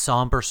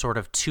 somber sort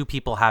of 2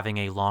 people having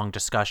a long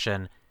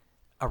discussion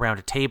around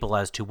a table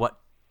as to what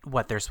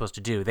they're supposed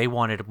to do. They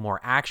wanted more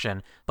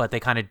action, but they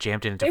kind of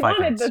jammed it into 5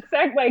 minutes.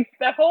 They wanted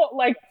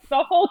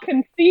the whole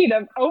conceit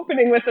of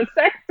opening with a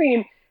sex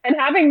scene and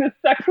having this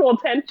sexual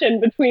tension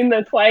between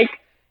this like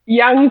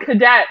young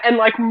cadet and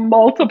like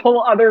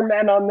multiple other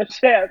men on the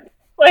ship.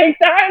 Like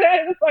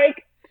that is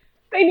like,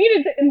 they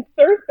needed to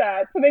insert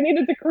that. So they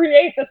needed to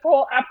create this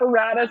whole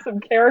apparatus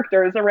of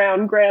characters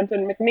around Grant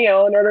and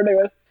McNeil in order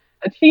to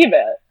achieve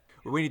it.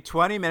 We need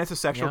 20 minutes of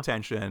sexual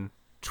tension,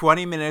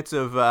 20 minutes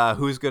of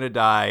who's going to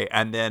die,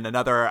 and then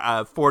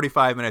another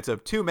 45 minutes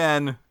of 2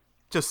 men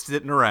just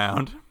sitting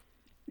around.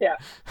 Yeah.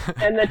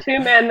 And the 2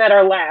 men that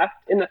are left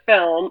in the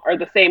film are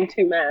the same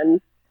 2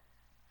 men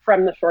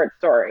from the short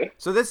story.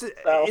 So is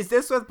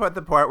this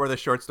the part where the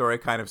short story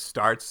kind of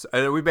starts?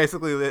 We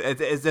basically,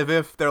 it's as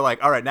if they're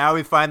like, all right, now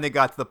we finally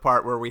got to the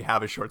part where we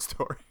have a short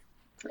story.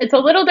 It's a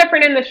little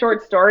different in the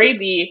short story.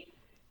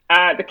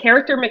 The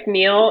character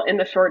McNeil in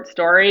the short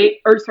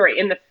story,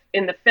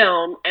 in the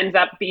film, ends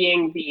up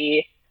being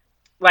the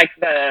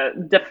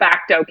de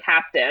facto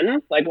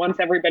captain. Like once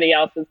everybody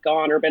else is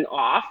gone or been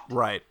off,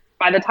 right?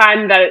 By the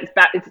time that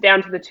it's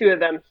down to the 2 of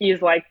them,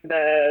 he's like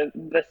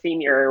the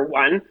senior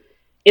one.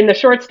 In the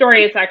short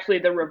story, it's actually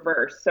the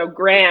reverse. So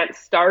Grant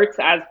starts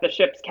as the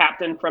ship's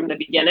captain from the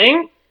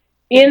beginning.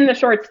 In the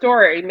short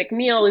story,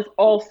 McNeil is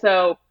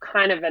also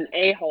kind of an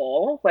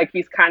a-hole. Like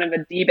he's kind of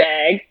a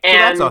D-bag. So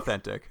that's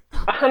authentic.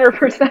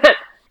 100%.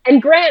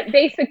 And Grant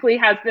basically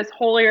has this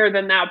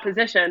holier-than-thou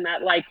position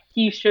that like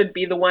he should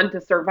be the one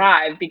to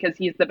survive because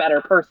he's the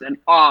better person,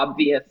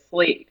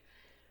 obviously.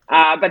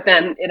 But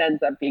then it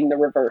ends up being the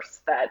reverse,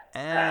 that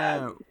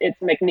it's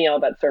McNeil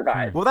that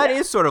survives. Well, that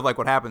is sort of like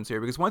what happens here,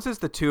 because once it's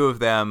the 2 of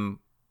them,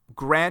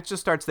 Grant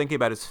just starts thinking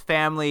about his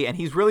family, and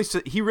he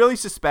really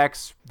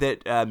suspects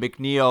that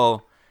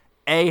McNeil,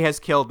 has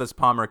killed this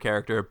Palmer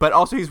character, but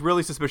also he's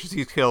really suspicious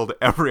he's killed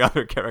every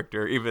other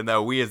character, even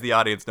though we as the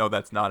audience know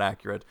that's not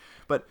accurate.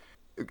 But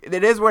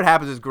it is what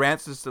happens is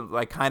Grant just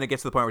like kind of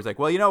gets to the point where he's like,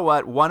 well, you know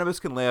what? One of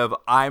us can live.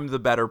 I'm the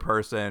better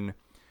person.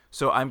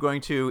 So I'm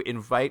going to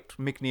invite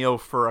McNeil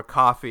for a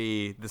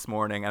coffee this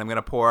morning, and I'm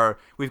going to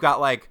we've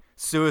got like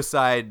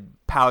suicide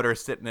powder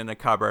sitting in a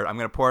cupboard. I'm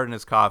going to pour it in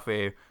his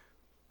coffee.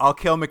 I'll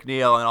kill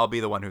McNeil, and I'll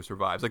be the one who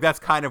survives. Like, that's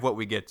kind of what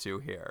we get to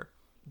here.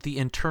 The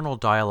internal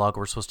dialogue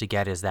we're supposed to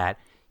get is that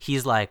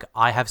he's like,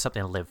 I have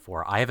something to live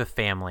for. I have a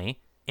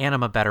family, and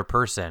I'm a better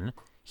person.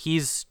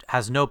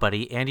 Has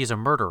nobody, and he's a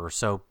murderer,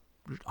 so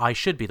I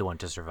should be the one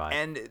to survive.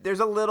 And there's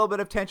a little bit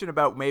of tension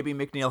about maybe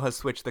McNeil has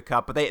switched the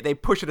cup, but they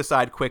push it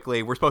aside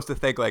quickly. We're supposed to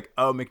think like,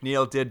 oh,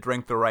 McNeil did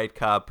drink the right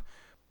cup.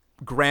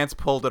 Grant's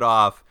pulled it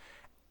off.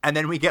 And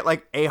then we get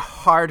like a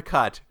hard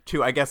cut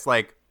to, I guess,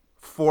 like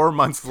 4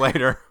 months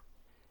later.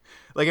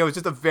 Like it was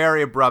just a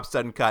very abrupt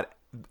sudden cut.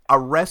 A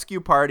rescue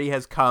party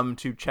has come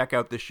to check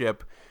out the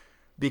ship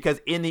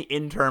because in the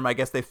interim, I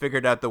guess they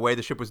figured out the way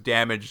the ship was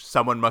damaged,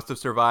 someone must have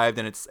survived,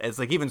 and it's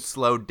like even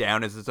slowed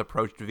down as it's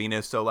approached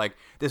Venus. So like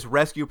this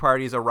rescue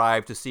party has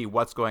arrived to see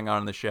what's going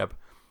on the ship,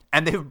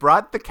 and they've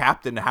brought the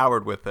captain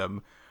Howard with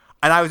them.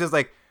 And I was just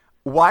like,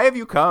 why have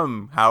you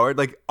come, Howard?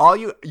 Like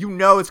you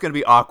know it's going to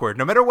be awkward.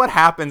 No matter what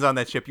happens on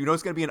that ship, you know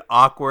it's going to be an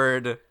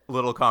awkward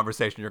little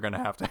conversation you're going to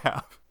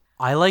have.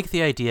 I like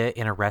the idea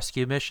in a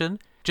rescue mission.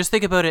 Just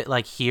think about it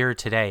like here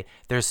today.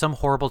 There's some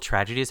horrible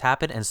tragedy has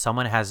happened and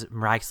someone has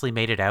miraculously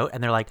made it out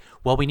and they're like,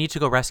 well, we need to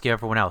go rescue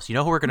everyone else. You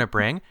know who we're going to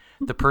bring?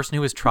 The person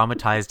who was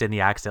traumatized in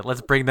the accident.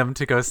 Let's bring them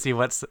to go see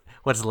what's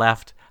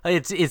left.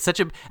 It's such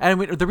a... And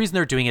the reason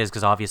they're doing it is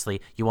because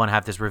obviously you want to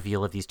have this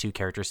reveal of these 2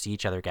 characters see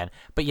each other again.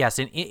 But yes,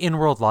 in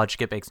world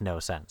logic, it makes no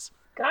sense.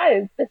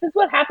 Guys, this is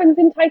what happens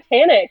in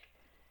Titanic.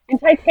 In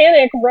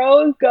Titanic,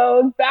 Rose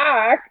goes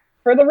back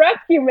for the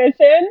rescue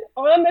mission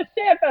on the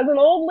ship as an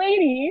old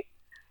lady.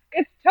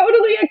 It's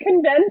totally a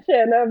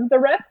convention of the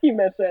rescue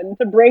mission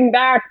to bring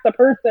back the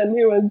person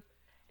who was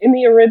in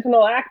the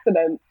original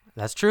accident.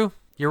 That's true.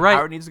 You're right.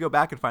 Howard needs to go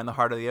back and find the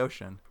heart of the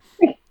ocean.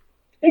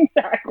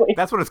 Exactly.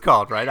 That's what it's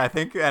called, right? I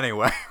think,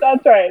 anyway.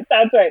 That's right.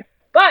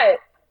 But,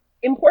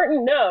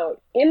 important note,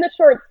 in the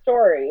short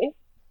story,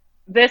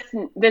 this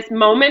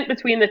moment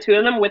between the 2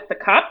 of them with the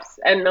cups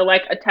and the,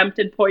 like,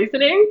 attempted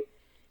poisoning,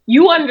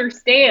 you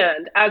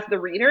understand, as the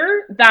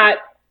reader,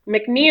 that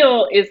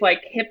McNeil is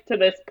like hip to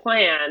this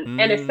plan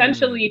and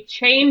essentially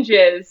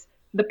changes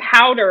the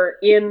powder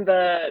in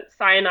the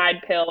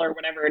cyanide pill or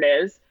whatever it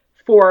is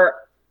for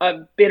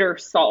of bitter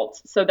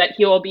salt so that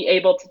he will be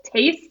able to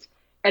taste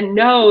and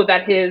know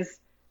that his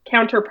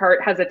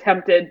counterpart has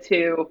attempted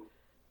to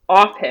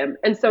off him.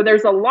 And so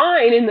there's a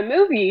line in the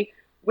movie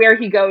where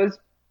he goes,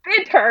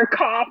 bitter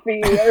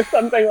coffee or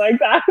something like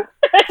that.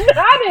 And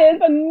that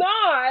is a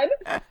nod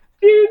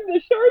to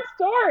the short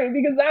story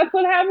because that's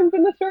what happens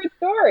in the short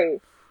story.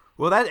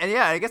 Well,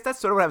 I guess that's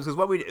sort of what happens because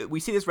what we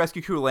see this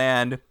rescue crew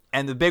land,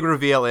 and the big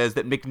reveal is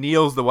that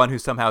McNeil's the one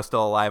who's somehow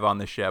still alive on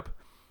the ship.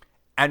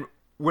 And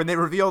when they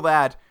reveal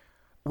that,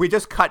 we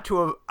just cut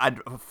to a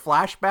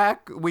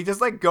flashback. We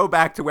just like go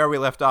back to where we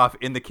left off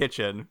in the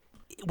kitchen.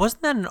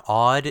 Wasn't that an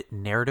odd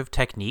narrative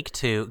technique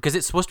too? Because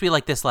it's supposed to be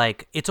like this,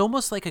 like it's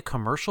almost like a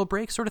commercial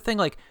break sort of thing.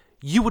 Like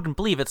you wouldn't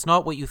believe it's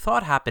not what you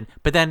thought happened,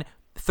 but then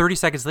 30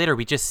 seconds later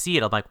we just see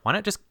it. I'm like, why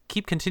not just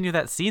continue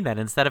that scene then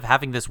instead of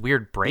having this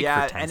weird break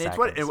for 10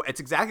 seconds? It's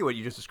exactly what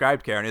you just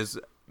described, Karen. Is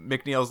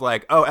McNeil's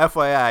like, oh,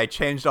 FYI, I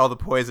changed all the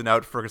poison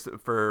out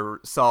for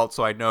salt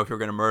so I'd know if you're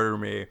going to murder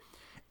me.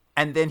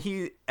 And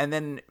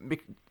then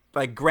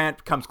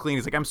Grant comes clean.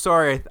 He's like, I'm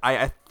sorry,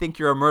 I think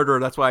you're a murderer.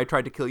 That's why I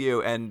tried to kill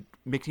you. And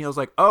McNeil's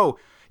like, oh,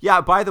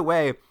 yeah, by the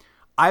way,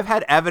 I've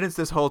had evidence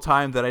this whole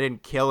time that I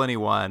didn't kill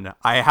anyone.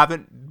 I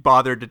haven't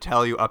bothered to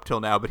tell you up till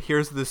now, but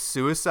here's the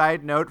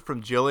suicide note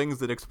from Gillings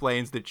that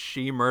explains that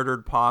she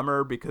murdered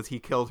Palmer because he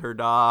killed her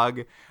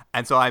dog,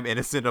 and so I'm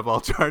innocent of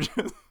all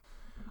charges.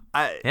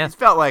 It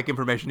felt like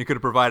information he could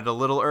have provided a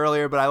little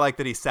earlier, but I like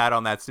that he sat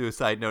on that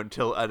suicide note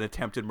until an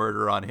attempted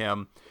murder on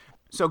him.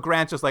 So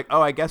Grant's just like,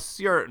 oh, I guess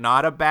you're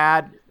not a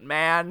bad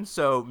man,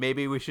 so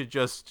maybe we should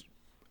just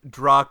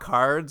draw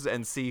cards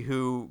and see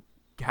who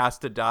has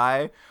to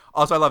die.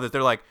 Also, I love this.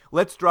 They're like,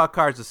 let's draw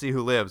cards to see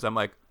who lives. I'm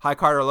like, high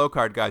card or low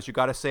card, guys? You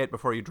got to say it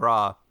before you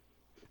draw.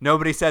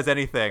 Nobody says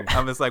anything.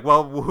 I'm just like,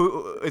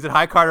 well, is it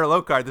high card or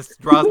low card? This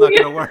draw's not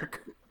going to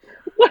work.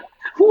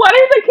 What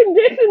are the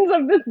conditions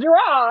of this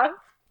draw?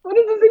 What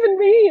does this even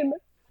mean?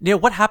 Yeah,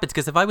 what happens?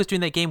 Because if I was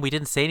doing that game, we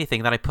didn't say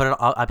anything. Then I put it.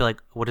 I'd be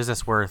like, "What is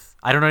this worth?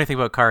 I don't know anything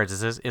about cards.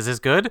 Is this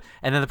good?"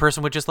 And then the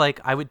person would just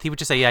like, he would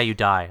just say, "Yeah, you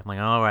die." I'm like,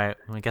 "All right,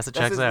 I guess it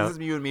checks out." This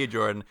is you and me,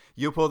 Jordan.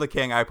 You pull the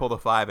king, I pull the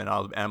 5, and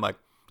I'm like,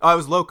 "Oh, I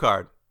was low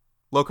card.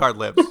 Low card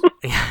lives."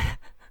 And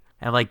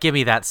I'm like, "Give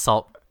me that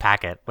salt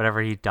packet,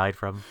 whatever he died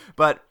from."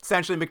 But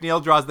essentially,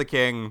 McNeil draws the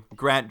king,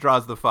 Grant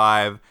draws the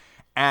 5,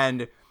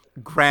 and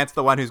Grant's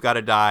the one who's got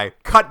to die.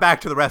 Cut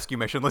back to the rescue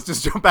mission. Let's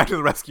just jump back to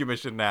the rescue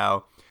mission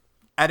now.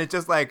 And it's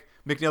just like,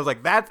 McNeil's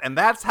like,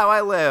 that's how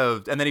I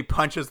lived. And then he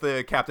punches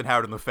the Captain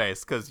Howard in the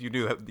face because you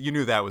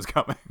knew that was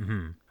coming.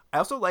 Mm-hmm. I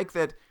also like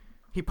that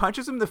he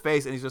punches him in the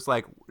face and he's just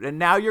like, and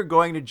now you're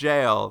going to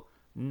jail,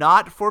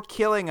 not for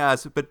killing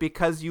us, but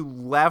because you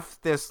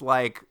left this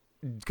like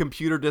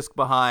computer disk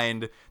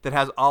behind that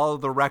has all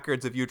of the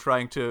records of you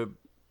trying to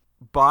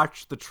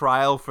botch the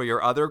trial for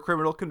your other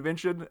criminal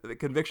conviction.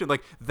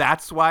 Like,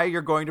 that's why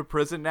you're going to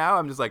prison now.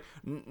 I'm just like,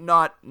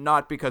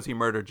 not because he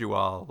murdered you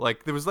all.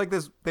 Like, there was like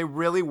this, they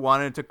really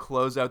wanted to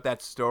close out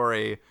that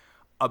story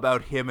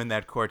about him in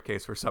that court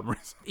case for some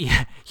reason.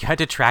 Yeah, you had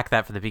to track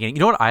that from the beginning. You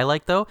know what I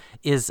like though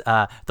is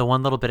the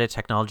one little bit of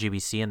technology we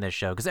see in this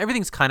show, because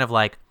everything's kind of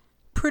like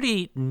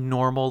pretty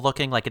normal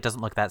looking, like it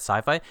doesn't look that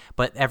sci-fi,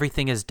 but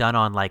everything is done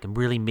on like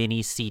really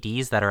mini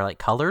CDs that are like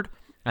colored.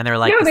 And they're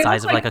like the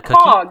size of like a cookie.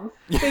 Pogs.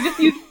 They just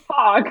use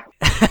Pog.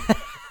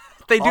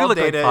 They do all look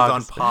data like Pogs.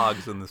 is on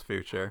Pogs in this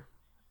future.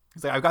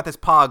 He's like, I've got this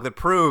Pog that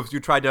proves you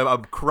tried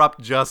to corrupt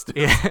justice.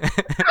 Yeah.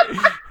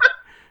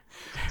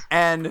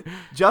 And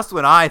just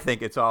when I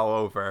think it's all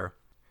over,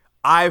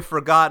 I've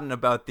forgotten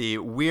about the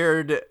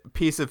weird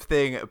piece of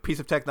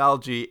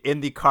technology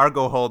in the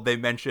cargo hold they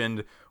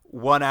mentioned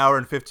 1 hour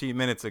and 15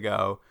 minutes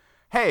ago.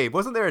 Hey,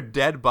 wasn't there a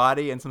dead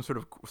body and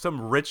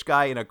some rich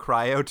guy in a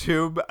cryo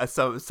tube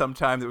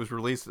sometime that was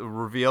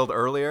revealed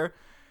earlier?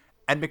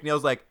 And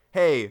McNeil's like,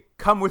 hey,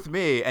 come with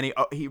me. And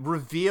he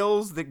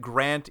reveals that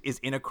Grant is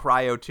in a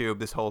cryo tube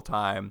this whole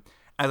time.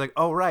 I was like,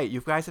 oh, right, you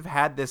guys have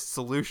had this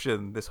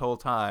solution this whole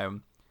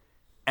time.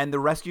 And the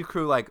rescue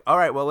crew like, all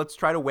right, well, let's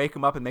try to wake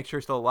him up and make sure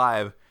he's still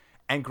alive.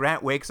 And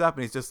Grant wakes up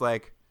and he's just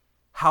like,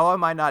 how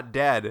am I not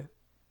dead?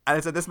 And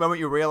it's at this moment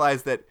you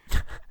realize that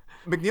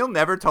McNeil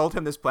never told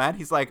him this plan.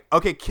 He's like,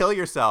 okay, kill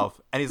yourself.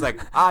 And he's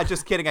like,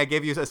 just kidding. I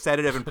gave you a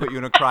sedative and put you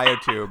in a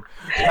cryo tube.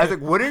 I was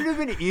like, wouldn't it have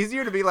been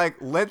easier to be like,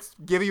 let's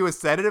give you a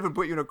sedative and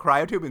put you in a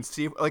cryo tube and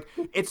see? Like,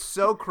 it's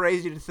so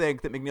crazy to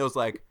think that McNeil's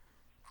like,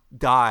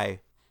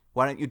 die.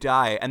 Why don't you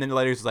die? And then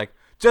later he's like,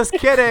 just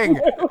kidding.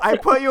 I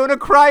put you in a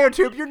cryo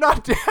tube. You're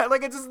not dead.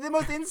 Like, it's just the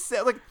most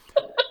insane. Like,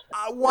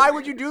 why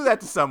would you do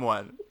that to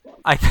someone?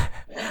 I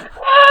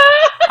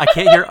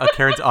can't hear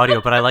Karen's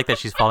audio, but I like that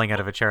she's falling out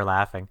of a chair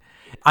laughing.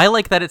 I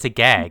like that it's a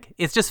gag.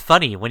 It's just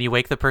funny when you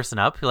wake the person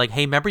up. You're like,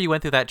 hey, remember you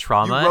went through that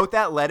trauma? You wrote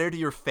that letter to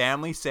your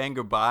family saying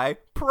goodbye?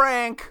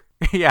 Prank!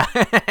 Yeah.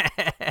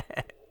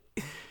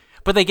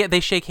 But they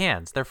shake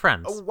hands. They're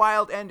friends. A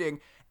wild ending.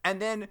 And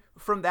then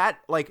from that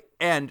like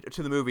end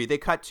to the movie, they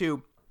cut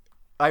to,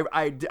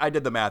 I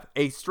did the math,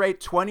 a straight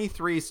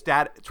 23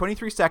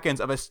 seconds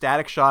of a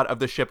static shot of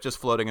the ship just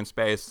floating in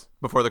space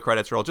before the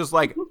credits roll. Just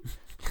like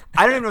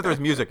I don't even know if there's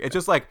music. It's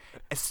just like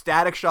a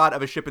static shot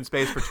of a ship in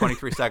space for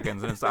 23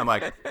 seconds. And I'm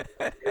like,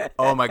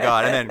 oh my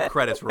God. And then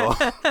credits roll.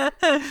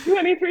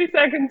 23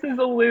 seconds is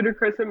a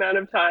ludicrous amount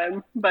of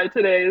time by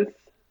today's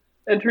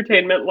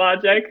entertainment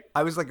logic.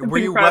 I was like, It's were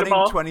you incredible.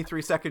 running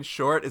 23 seconds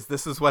short? Is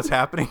what's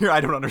happening here? I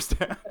don't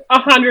understand.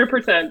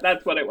 100%,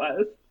 that's what it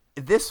was.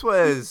 This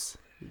was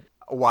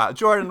wild.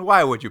 Jordan,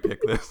 why would you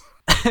pick this?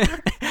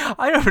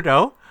 I don't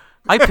know.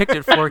 I picked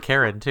it for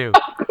Karen too.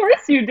 Of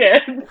course you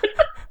did.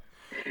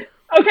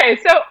 Okay,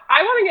 so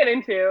I want to get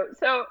into,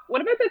 so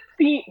what about the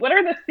theme? What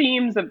are the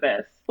themes of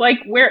this? Like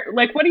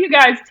what are you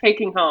guys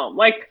taking home?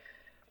 Like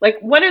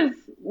what is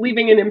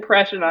leaving an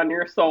impression on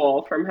your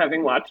soul from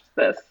having watched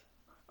this?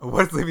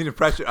 What's leaving an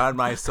impression on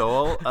my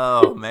soul?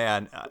 Oh,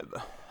 man.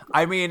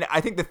 I mean, I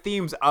think the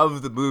themes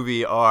of the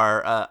movie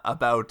are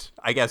about,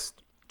 I guess,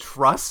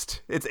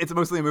 trust. It's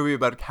mostly a movie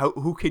about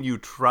who can you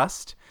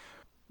trust.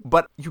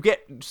 But you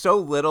get so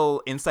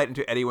little insight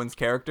into anyone's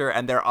character,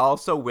 and they're all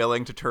so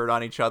willing to turn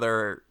on each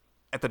other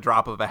at the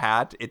drop of a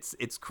hat.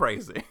 It's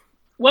crazy.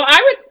 Well,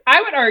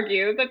 I would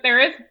argue that there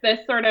is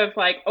this sort of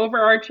like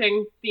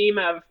overarching theme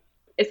of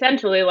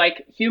essentially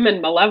like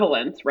human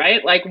malevolence,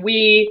 right? Like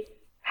we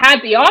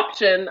had the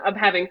option of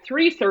having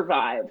 3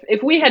 survive.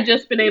 If we had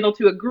just been able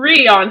to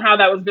agree on how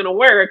that was going to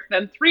work,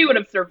 then 3 would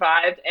have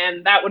survived,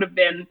 and that would have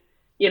been,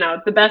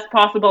 the best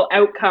possible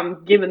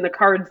outcome given the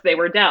cards they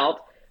were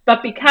dealt.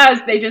 But because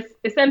they just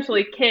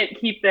essentially can't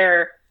keep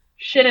their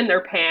shit in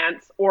their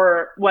pants,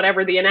 or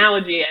whatever the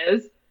analogy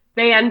is,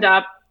 they end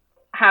up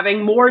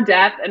having more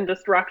death and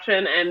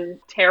destruction and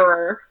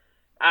terror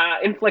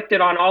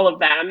inflicted on all of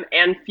them,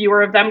 and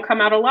fewer of them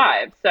come out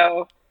alive.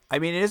 So, I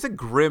mean, it is a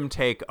grim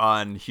take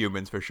on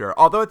humans for sure.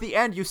 Although at the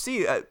end, you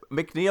see,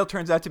 McNeil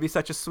turns out to be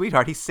such a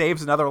sweetheart. He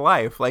saves another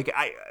life. Like,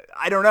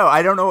 I don't know.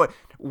 I don't know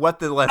what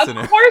the lesson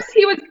is. Of course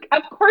he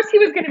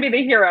was going to be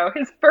the hero.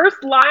 His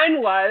first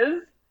line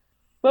was,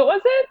 what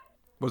was it?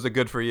 Was it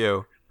good for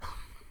you?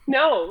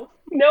 No,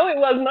 it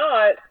was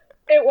not.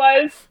 It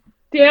was,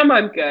 damn,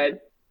 I'm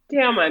good.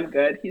 Damn, I'm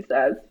good, he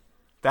says.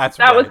 That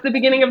was the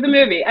beginning of the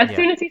movie. As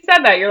soon as he said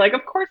that, you're like,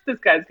 of course this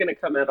guy's going to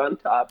come out on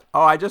top.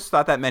 Oh, I just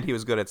thought that meant he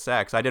was good at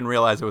sex. I didn't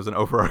realize it was an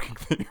overarching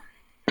theme.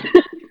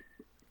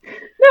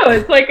 No,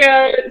 it's like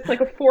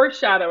a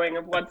foreshadowing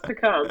of what's to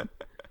come.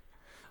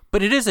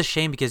 But it is a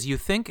shame because you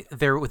think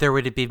there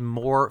would be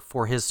more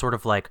for his sort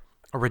of like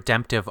a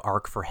redemptive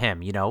arc for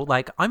him,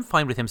 Like, I'm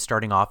fine with him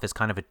starting off as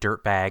kind of a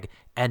dirtbag,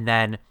 and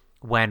then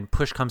when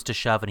push comes to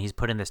shove and he's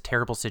put in this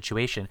terrible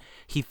situation,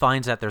 he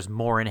finds that there's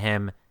more in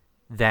him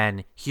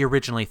than he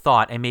originally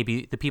thought, and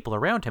maybe the people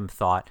around him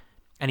thought,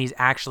 and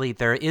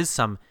there is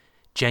some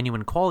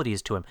genuine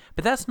qualities to him.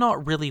 But that's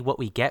not really what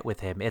we get with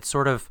him. It's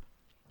sort of,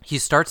 he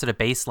starts at a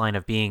baseline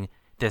of being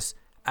this,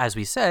 as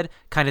we said,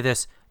 kind of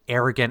this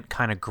arrogant,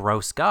 kind of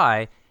gross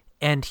guy,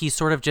 and he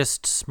sort of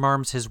just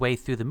smarms his way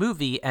through the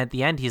movie, and at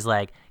the end he's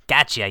like,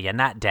 gotcha, you're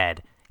not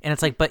dead. And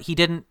it's like, but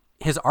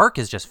his arc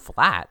is just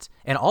flat,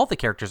 and all the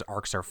characters'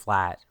 arcs are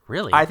flat,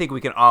 really. I think we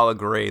can all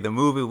agree the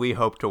movie we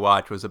hoped to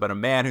watch was about a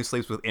man who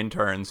sleeps with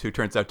interns who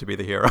turns out to be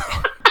the hero.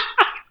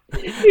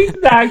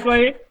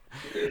 Exactly.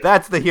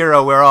 That's the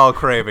hero we're all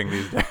craving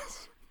these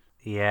days.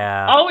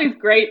 Yeah. Always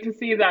great to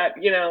see that,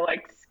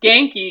 like,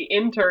 skanky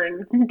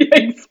intern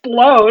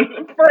explode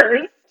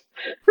first,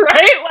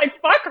 right?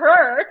 Like, fuck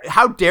her.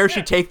 How dare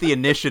she take the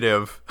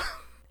initiative?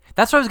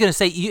 That's what I was going to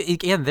say.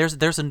 Again,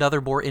 there's another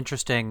more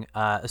interesting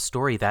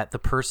story that the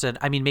person,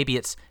 I mean, maybe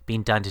it's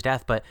being done to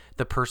death, but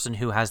the person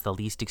who has the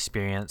least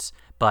experience,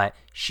 but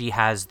she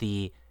has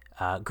the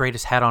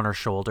greatest head on her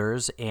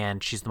shoulders,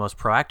 and she's the most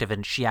proactive,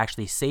 and she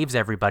actually saves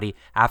everybody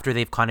after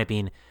they've kind of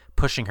been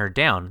pushing her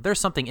down. There's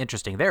something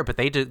interesting there, but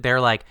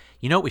they're like,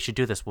 what we should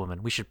do this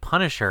woman? We should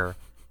punish her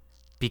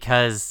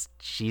because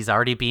she's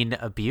already been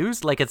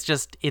abused. Like, it's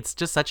just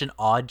such an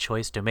odd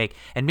choice to make.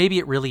 And maybe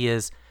it really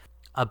is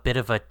a bit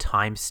of a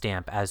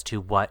timestamp as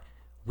to what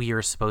we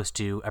are supposed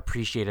to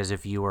appreciate as a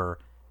viewer,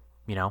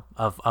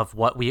 of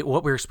what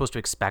we're supposed to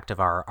expect of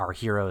our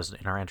heroes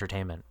in our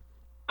entertainment.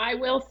 I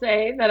will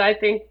say that I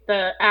think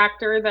the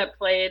actor that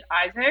played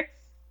Isaacs,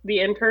 the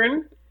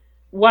intern,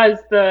 was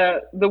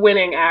the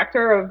winning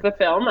actor of the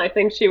film. I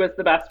think she was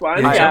the best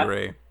one. I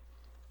agree.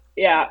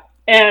 Yeah.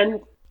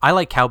 And I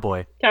like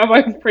Cowboy.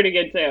 Cowboy's pretty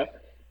good too.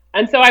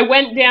 And so I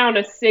went down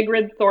a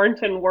Sigrid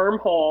Thornton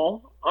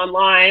wormhole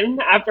online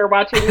after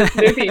watching this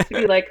movie to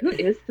be like, who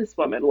is this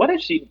woman? What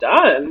has she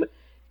done?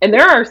 And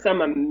there are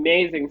some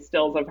amazing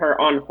stills of her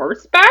on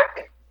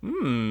horseback.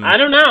 I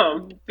don't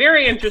know.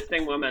 Very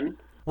interesting woman.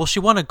 Well, she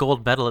won a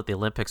gold medal at the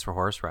Olympics for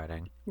horse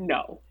riding.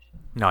 No,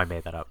 I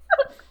made that up.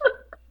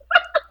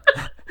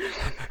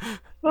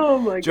 Oh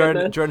my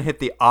goodness. Jordan hit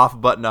the off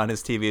button on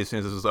his TV as soon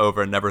as this was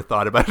over and never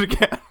thought about it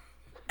again.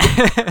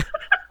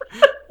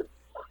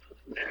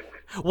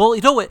 Well,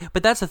 you know what?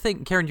 But that's the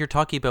thing, Karen, you're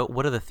talking about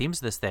what are the themes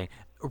of this thing.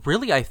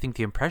 Really, I think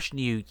the impression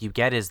you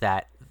get is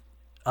that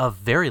of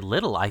very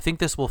little. I think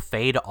this will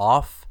fade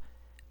off.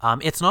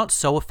 It's not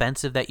so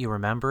offensive that you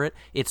remember it.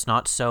 It's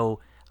not so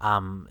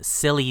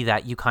silly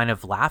that you kind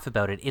of laugh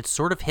about it. It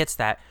sort of hits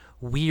that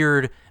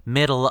weird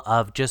middle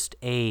of just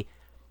a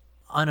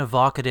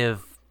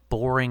unevocative,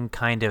 boring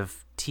kind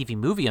of TV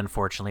movie,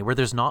 unfortunately, where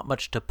there's not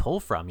much to pull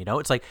from.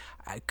 It's like,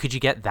 could you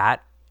get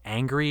that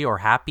angry or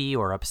happy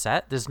or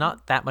upset? There's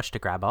not that much to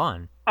grab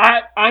on.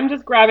 I'm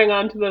just grabbing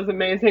onto those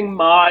amazing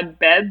mod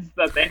beds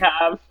that they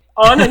have.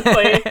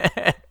 Honestly,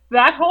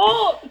 that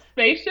whole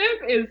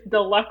spaceship is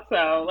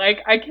deluxo. Like,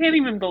 I can't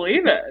even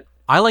believe it.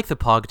 I like the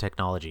Pog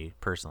technology,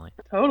 personally.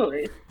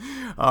 Totally.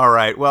 All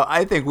right. Well,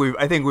 I think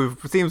we've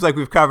seems like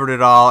we've covered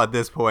it all at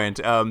this point.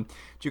 Do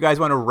you guys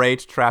want to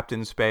rate Trapped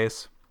in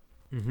Space?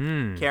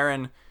 Mm-hmm.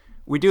 Karen,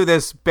 we do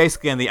this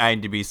basically on the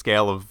IMDb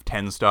scale of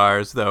 10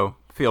 stars, though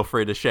feel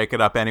free to shake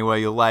it up any way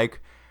you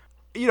like.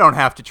 You don't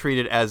have to treat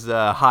it as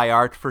high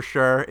art for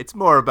sure. It's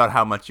more about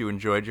how much you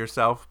enjoyed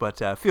yourself,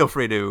 but feel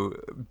free to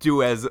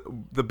do as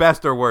the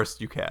best or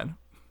worst you can.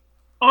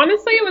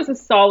 Honestly, it was a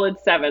solid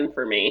 7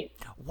 for me.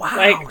 Wow,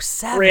 like,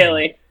 7?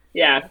 Really?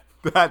 Yeah.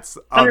 That's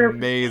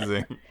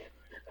amazing.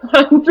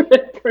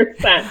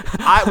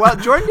 100%. Well,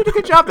 Jordan did a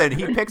good job then.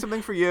 He picked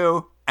something for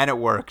you, and it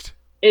worked.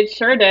 It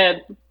sure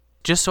did.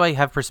 Just so I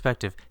have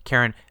perspective,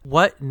 Karen,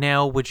 what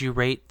now would you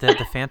rate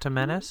the Phantom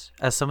Menace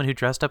as someone who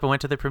dressed up and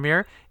went to the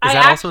premiere? Is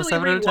that also a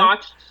 7 out of 10? I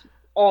actually rewatched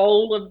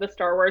all of the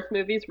Star Wars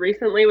movies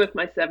recently with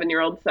my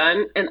 7-year-old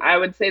son, and I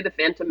would say the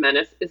Phantom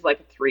Menace is like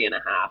a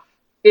 3.5.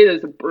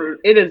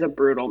 It is a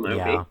brutal movie.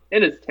 Yeah.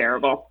 It is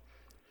terrible.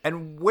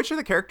 And which of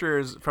the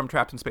characters from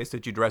Trapped in Space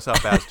did you dress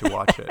up as to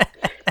watch it?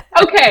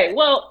 Okay,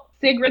 well,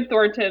 Sigrid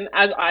Thornton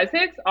as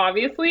Isaacs,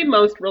 obviously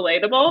most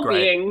relatable,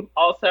 Great. Being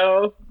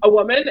also a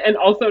woman and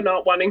also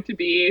not wanting to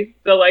be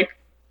the like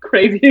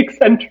crazy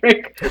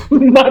eccentric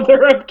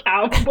mother of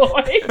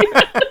Cowboy.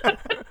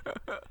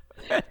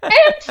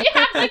 And she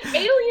had like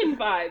alien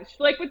vibes,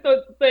 like with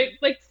the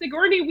like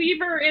Sigourney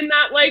Weaver in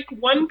that like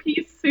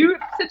one-piece suit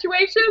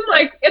situation.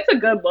 Like, it's a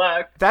good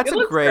look. That's it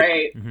looks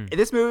great. Mm-hmm.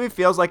 This movie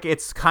feels like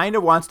it's kind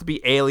of wants to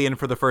be Alien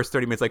for the first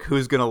 30 minutes, like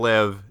who's gonna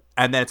live,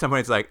 and then at some point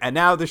it's like, and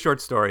now the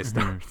short story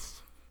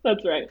starts.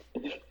 That's right.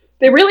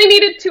 They really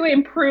needed to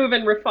improve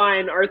and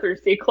refine Arthur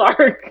C.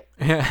 Clarke.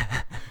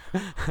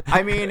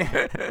 I mean,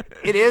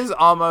 it is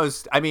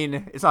almost, I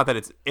mean, it's not that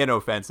it's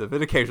inoffensive.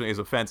 It occasionally is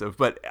offensive,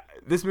 but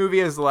this movie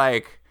is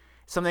like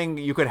something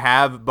you could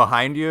have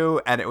behind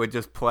you and it would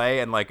just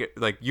play, and like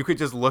you could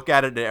just look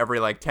at it every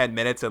like 10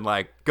 minutes and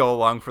like go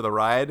along for the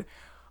ride.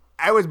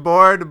 I was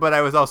bored, but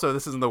I was also,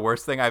 this isn't the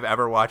worst thing I've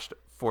ever watched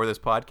for this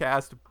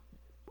podcast.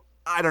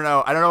 I don't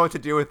know what to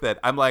do with it.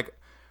 I'm like,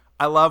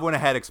 I love when a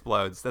head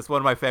explodes. That's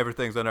one of my favorite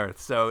things on earth.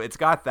 So it's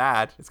got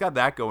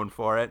that going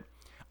for it.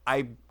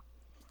 I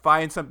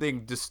find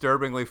something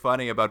disturbingly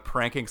funny about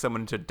pranking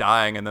someone into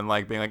dying and then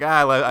like being like,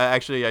 I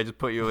just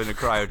put you in a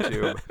cryo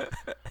tube.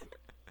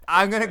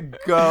 I'm gonna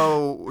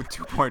go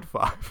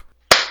 2.5.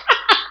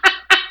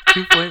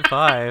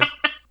 2.5.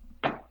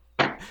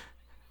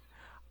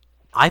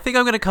 I think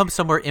I'm gonna come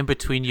somewhere in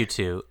between you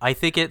two. I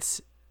think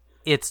it's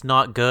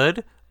not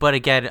good, but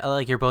again,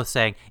 like you're both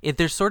saying,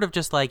 there's sort of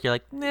just like, you're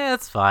like,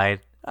 it's fine.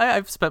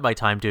 I've spent my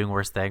time doing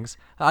worse things.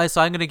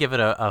 So I'm gonna give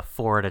it a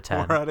 4 out of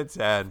 10. 4 out of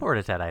 10. 4 out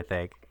of 10, I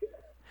think.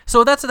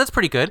 So that's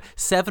pretty good.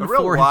 7,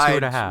 4, and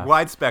 2.5.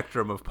 Wide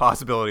spectrum of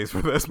possibilities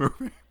for this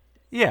movie.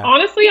 Yeah.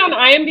 Honestly, on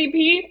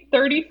IMDb,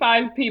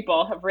 35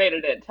 people have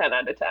rated it 10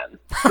 out of 10.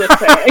 Just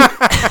saying.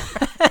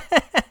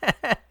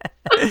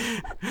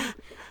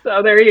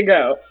 So there you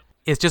go.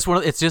 It's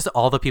just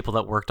all the people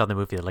that worked on the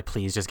movie. They're like,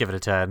 please just give it a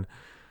 10.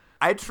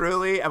 I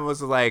truly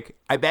was like,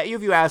 I bet you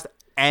if you asked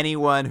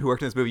anyone who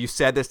worked in this movie, you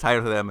said this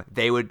title to them,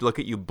 they would look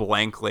at you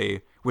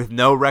blankly with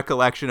no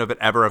recollection of it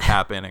ever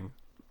happening.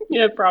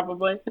 Yeah,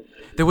 probably.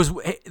 There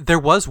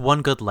was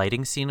one good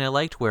lighting scene I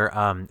liked where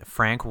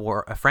Frank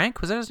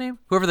was that his name?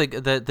 Whoever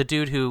the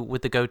dude who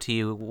with the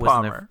goatee was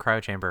Palmer. in the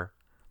cryo chamber.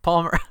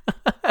 Palmer.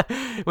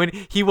 When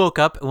he woke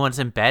up and was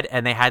in bed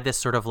and they had this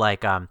sort of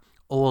like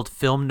old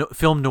film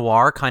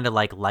noir kind of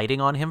like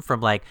lighting on him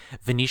from like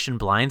Venetian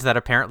blinds that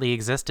apparently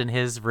exist in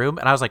his room,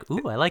 and I was like,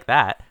 ooh, I like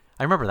that.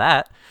 I remember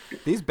that.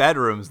 These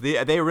bedrooms,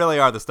 they really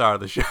are the star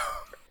of the show.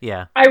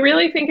 Yeah. I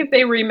really think if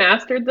they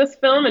remastered this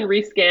film and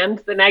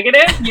rescanned the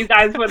negative, you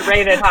guys would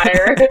rate it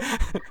higher.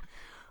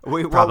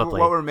 Probably.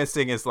 What we're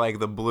missing is like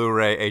the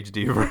Blu-ray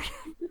HD version.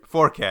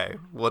 4K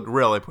would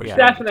really push it.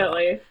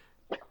 Definitely.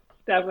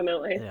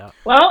 Yeah.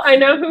 Well, I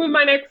know who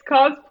my next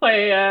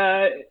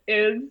cosplay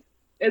is.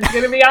 It's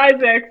going to be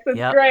Isaacs.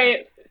 It's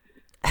great.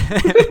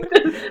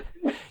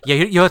 Yeah,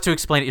 you have to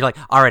explain it. You're like,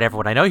 all right,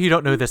 everyone, I know you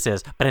don't know who this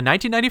is, but in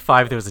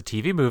 1995, there was a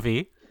TV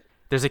movie.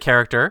 There's a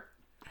character.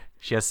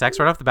 She has sex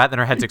right off the bat, then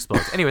her head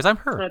explodes. Anyways, I'm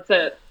her. That's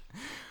it.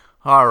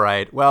 All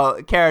right.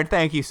 Well, Karen,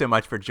 thank you so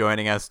much for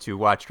joining us to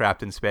watch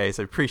Trapped in Space.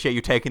 I appreciate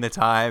you taking the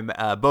time,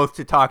 both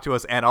to talk to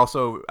us and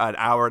also an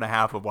hour and a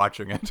half of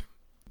watching it.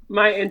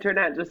 My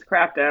internet just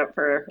crapped out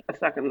for a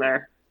second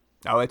there.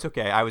 Oh, it's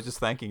okay. I was just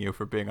thanking you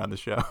for being on the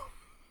show.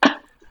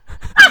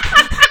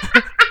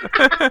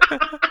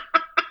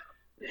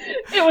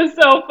 It was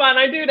so fun.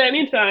 I do it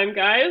anytime,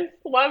 guys.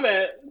 Love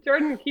it.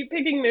 Jordan, keep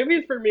picking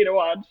movies for me to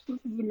watch. This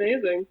is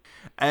amazing.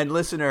 And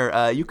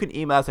listener, you can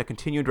email us at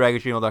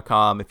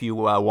continuumdrag@gmail.com if you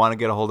want to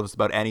get a hold of us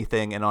about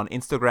anything. And on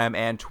Instagram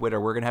and Twitter,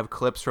 we're going to have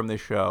clips from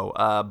this show.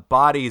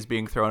 Bodies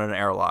being thrown in an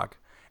airlock.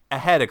 A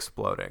head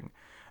exploding.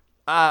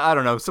 I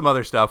don't know, some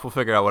other stuff. We'll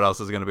figure out what else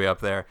is going to be up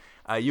there.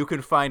 You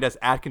can find us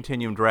at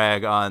Continuum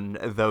Drag on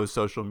those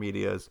social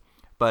medias.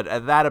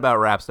 But that about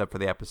wraps up for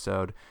the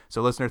episode.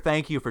 So, listener,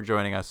 thank you for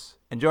joining us.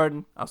 And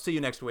Jordan, I'll see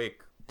you next week.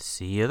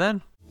 See you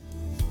then.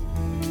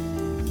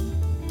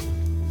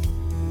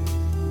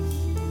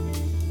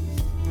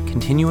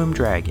 Continuum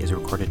Drag is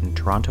recorded in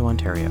Toronto,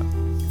 Ontario.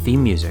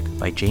 Theme music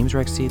by James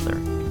Rex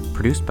Seidler.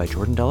 Produced by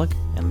Jordan Dullock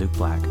and Luke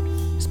Black.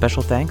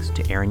 Special thanks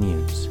to Aaron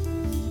Hughes.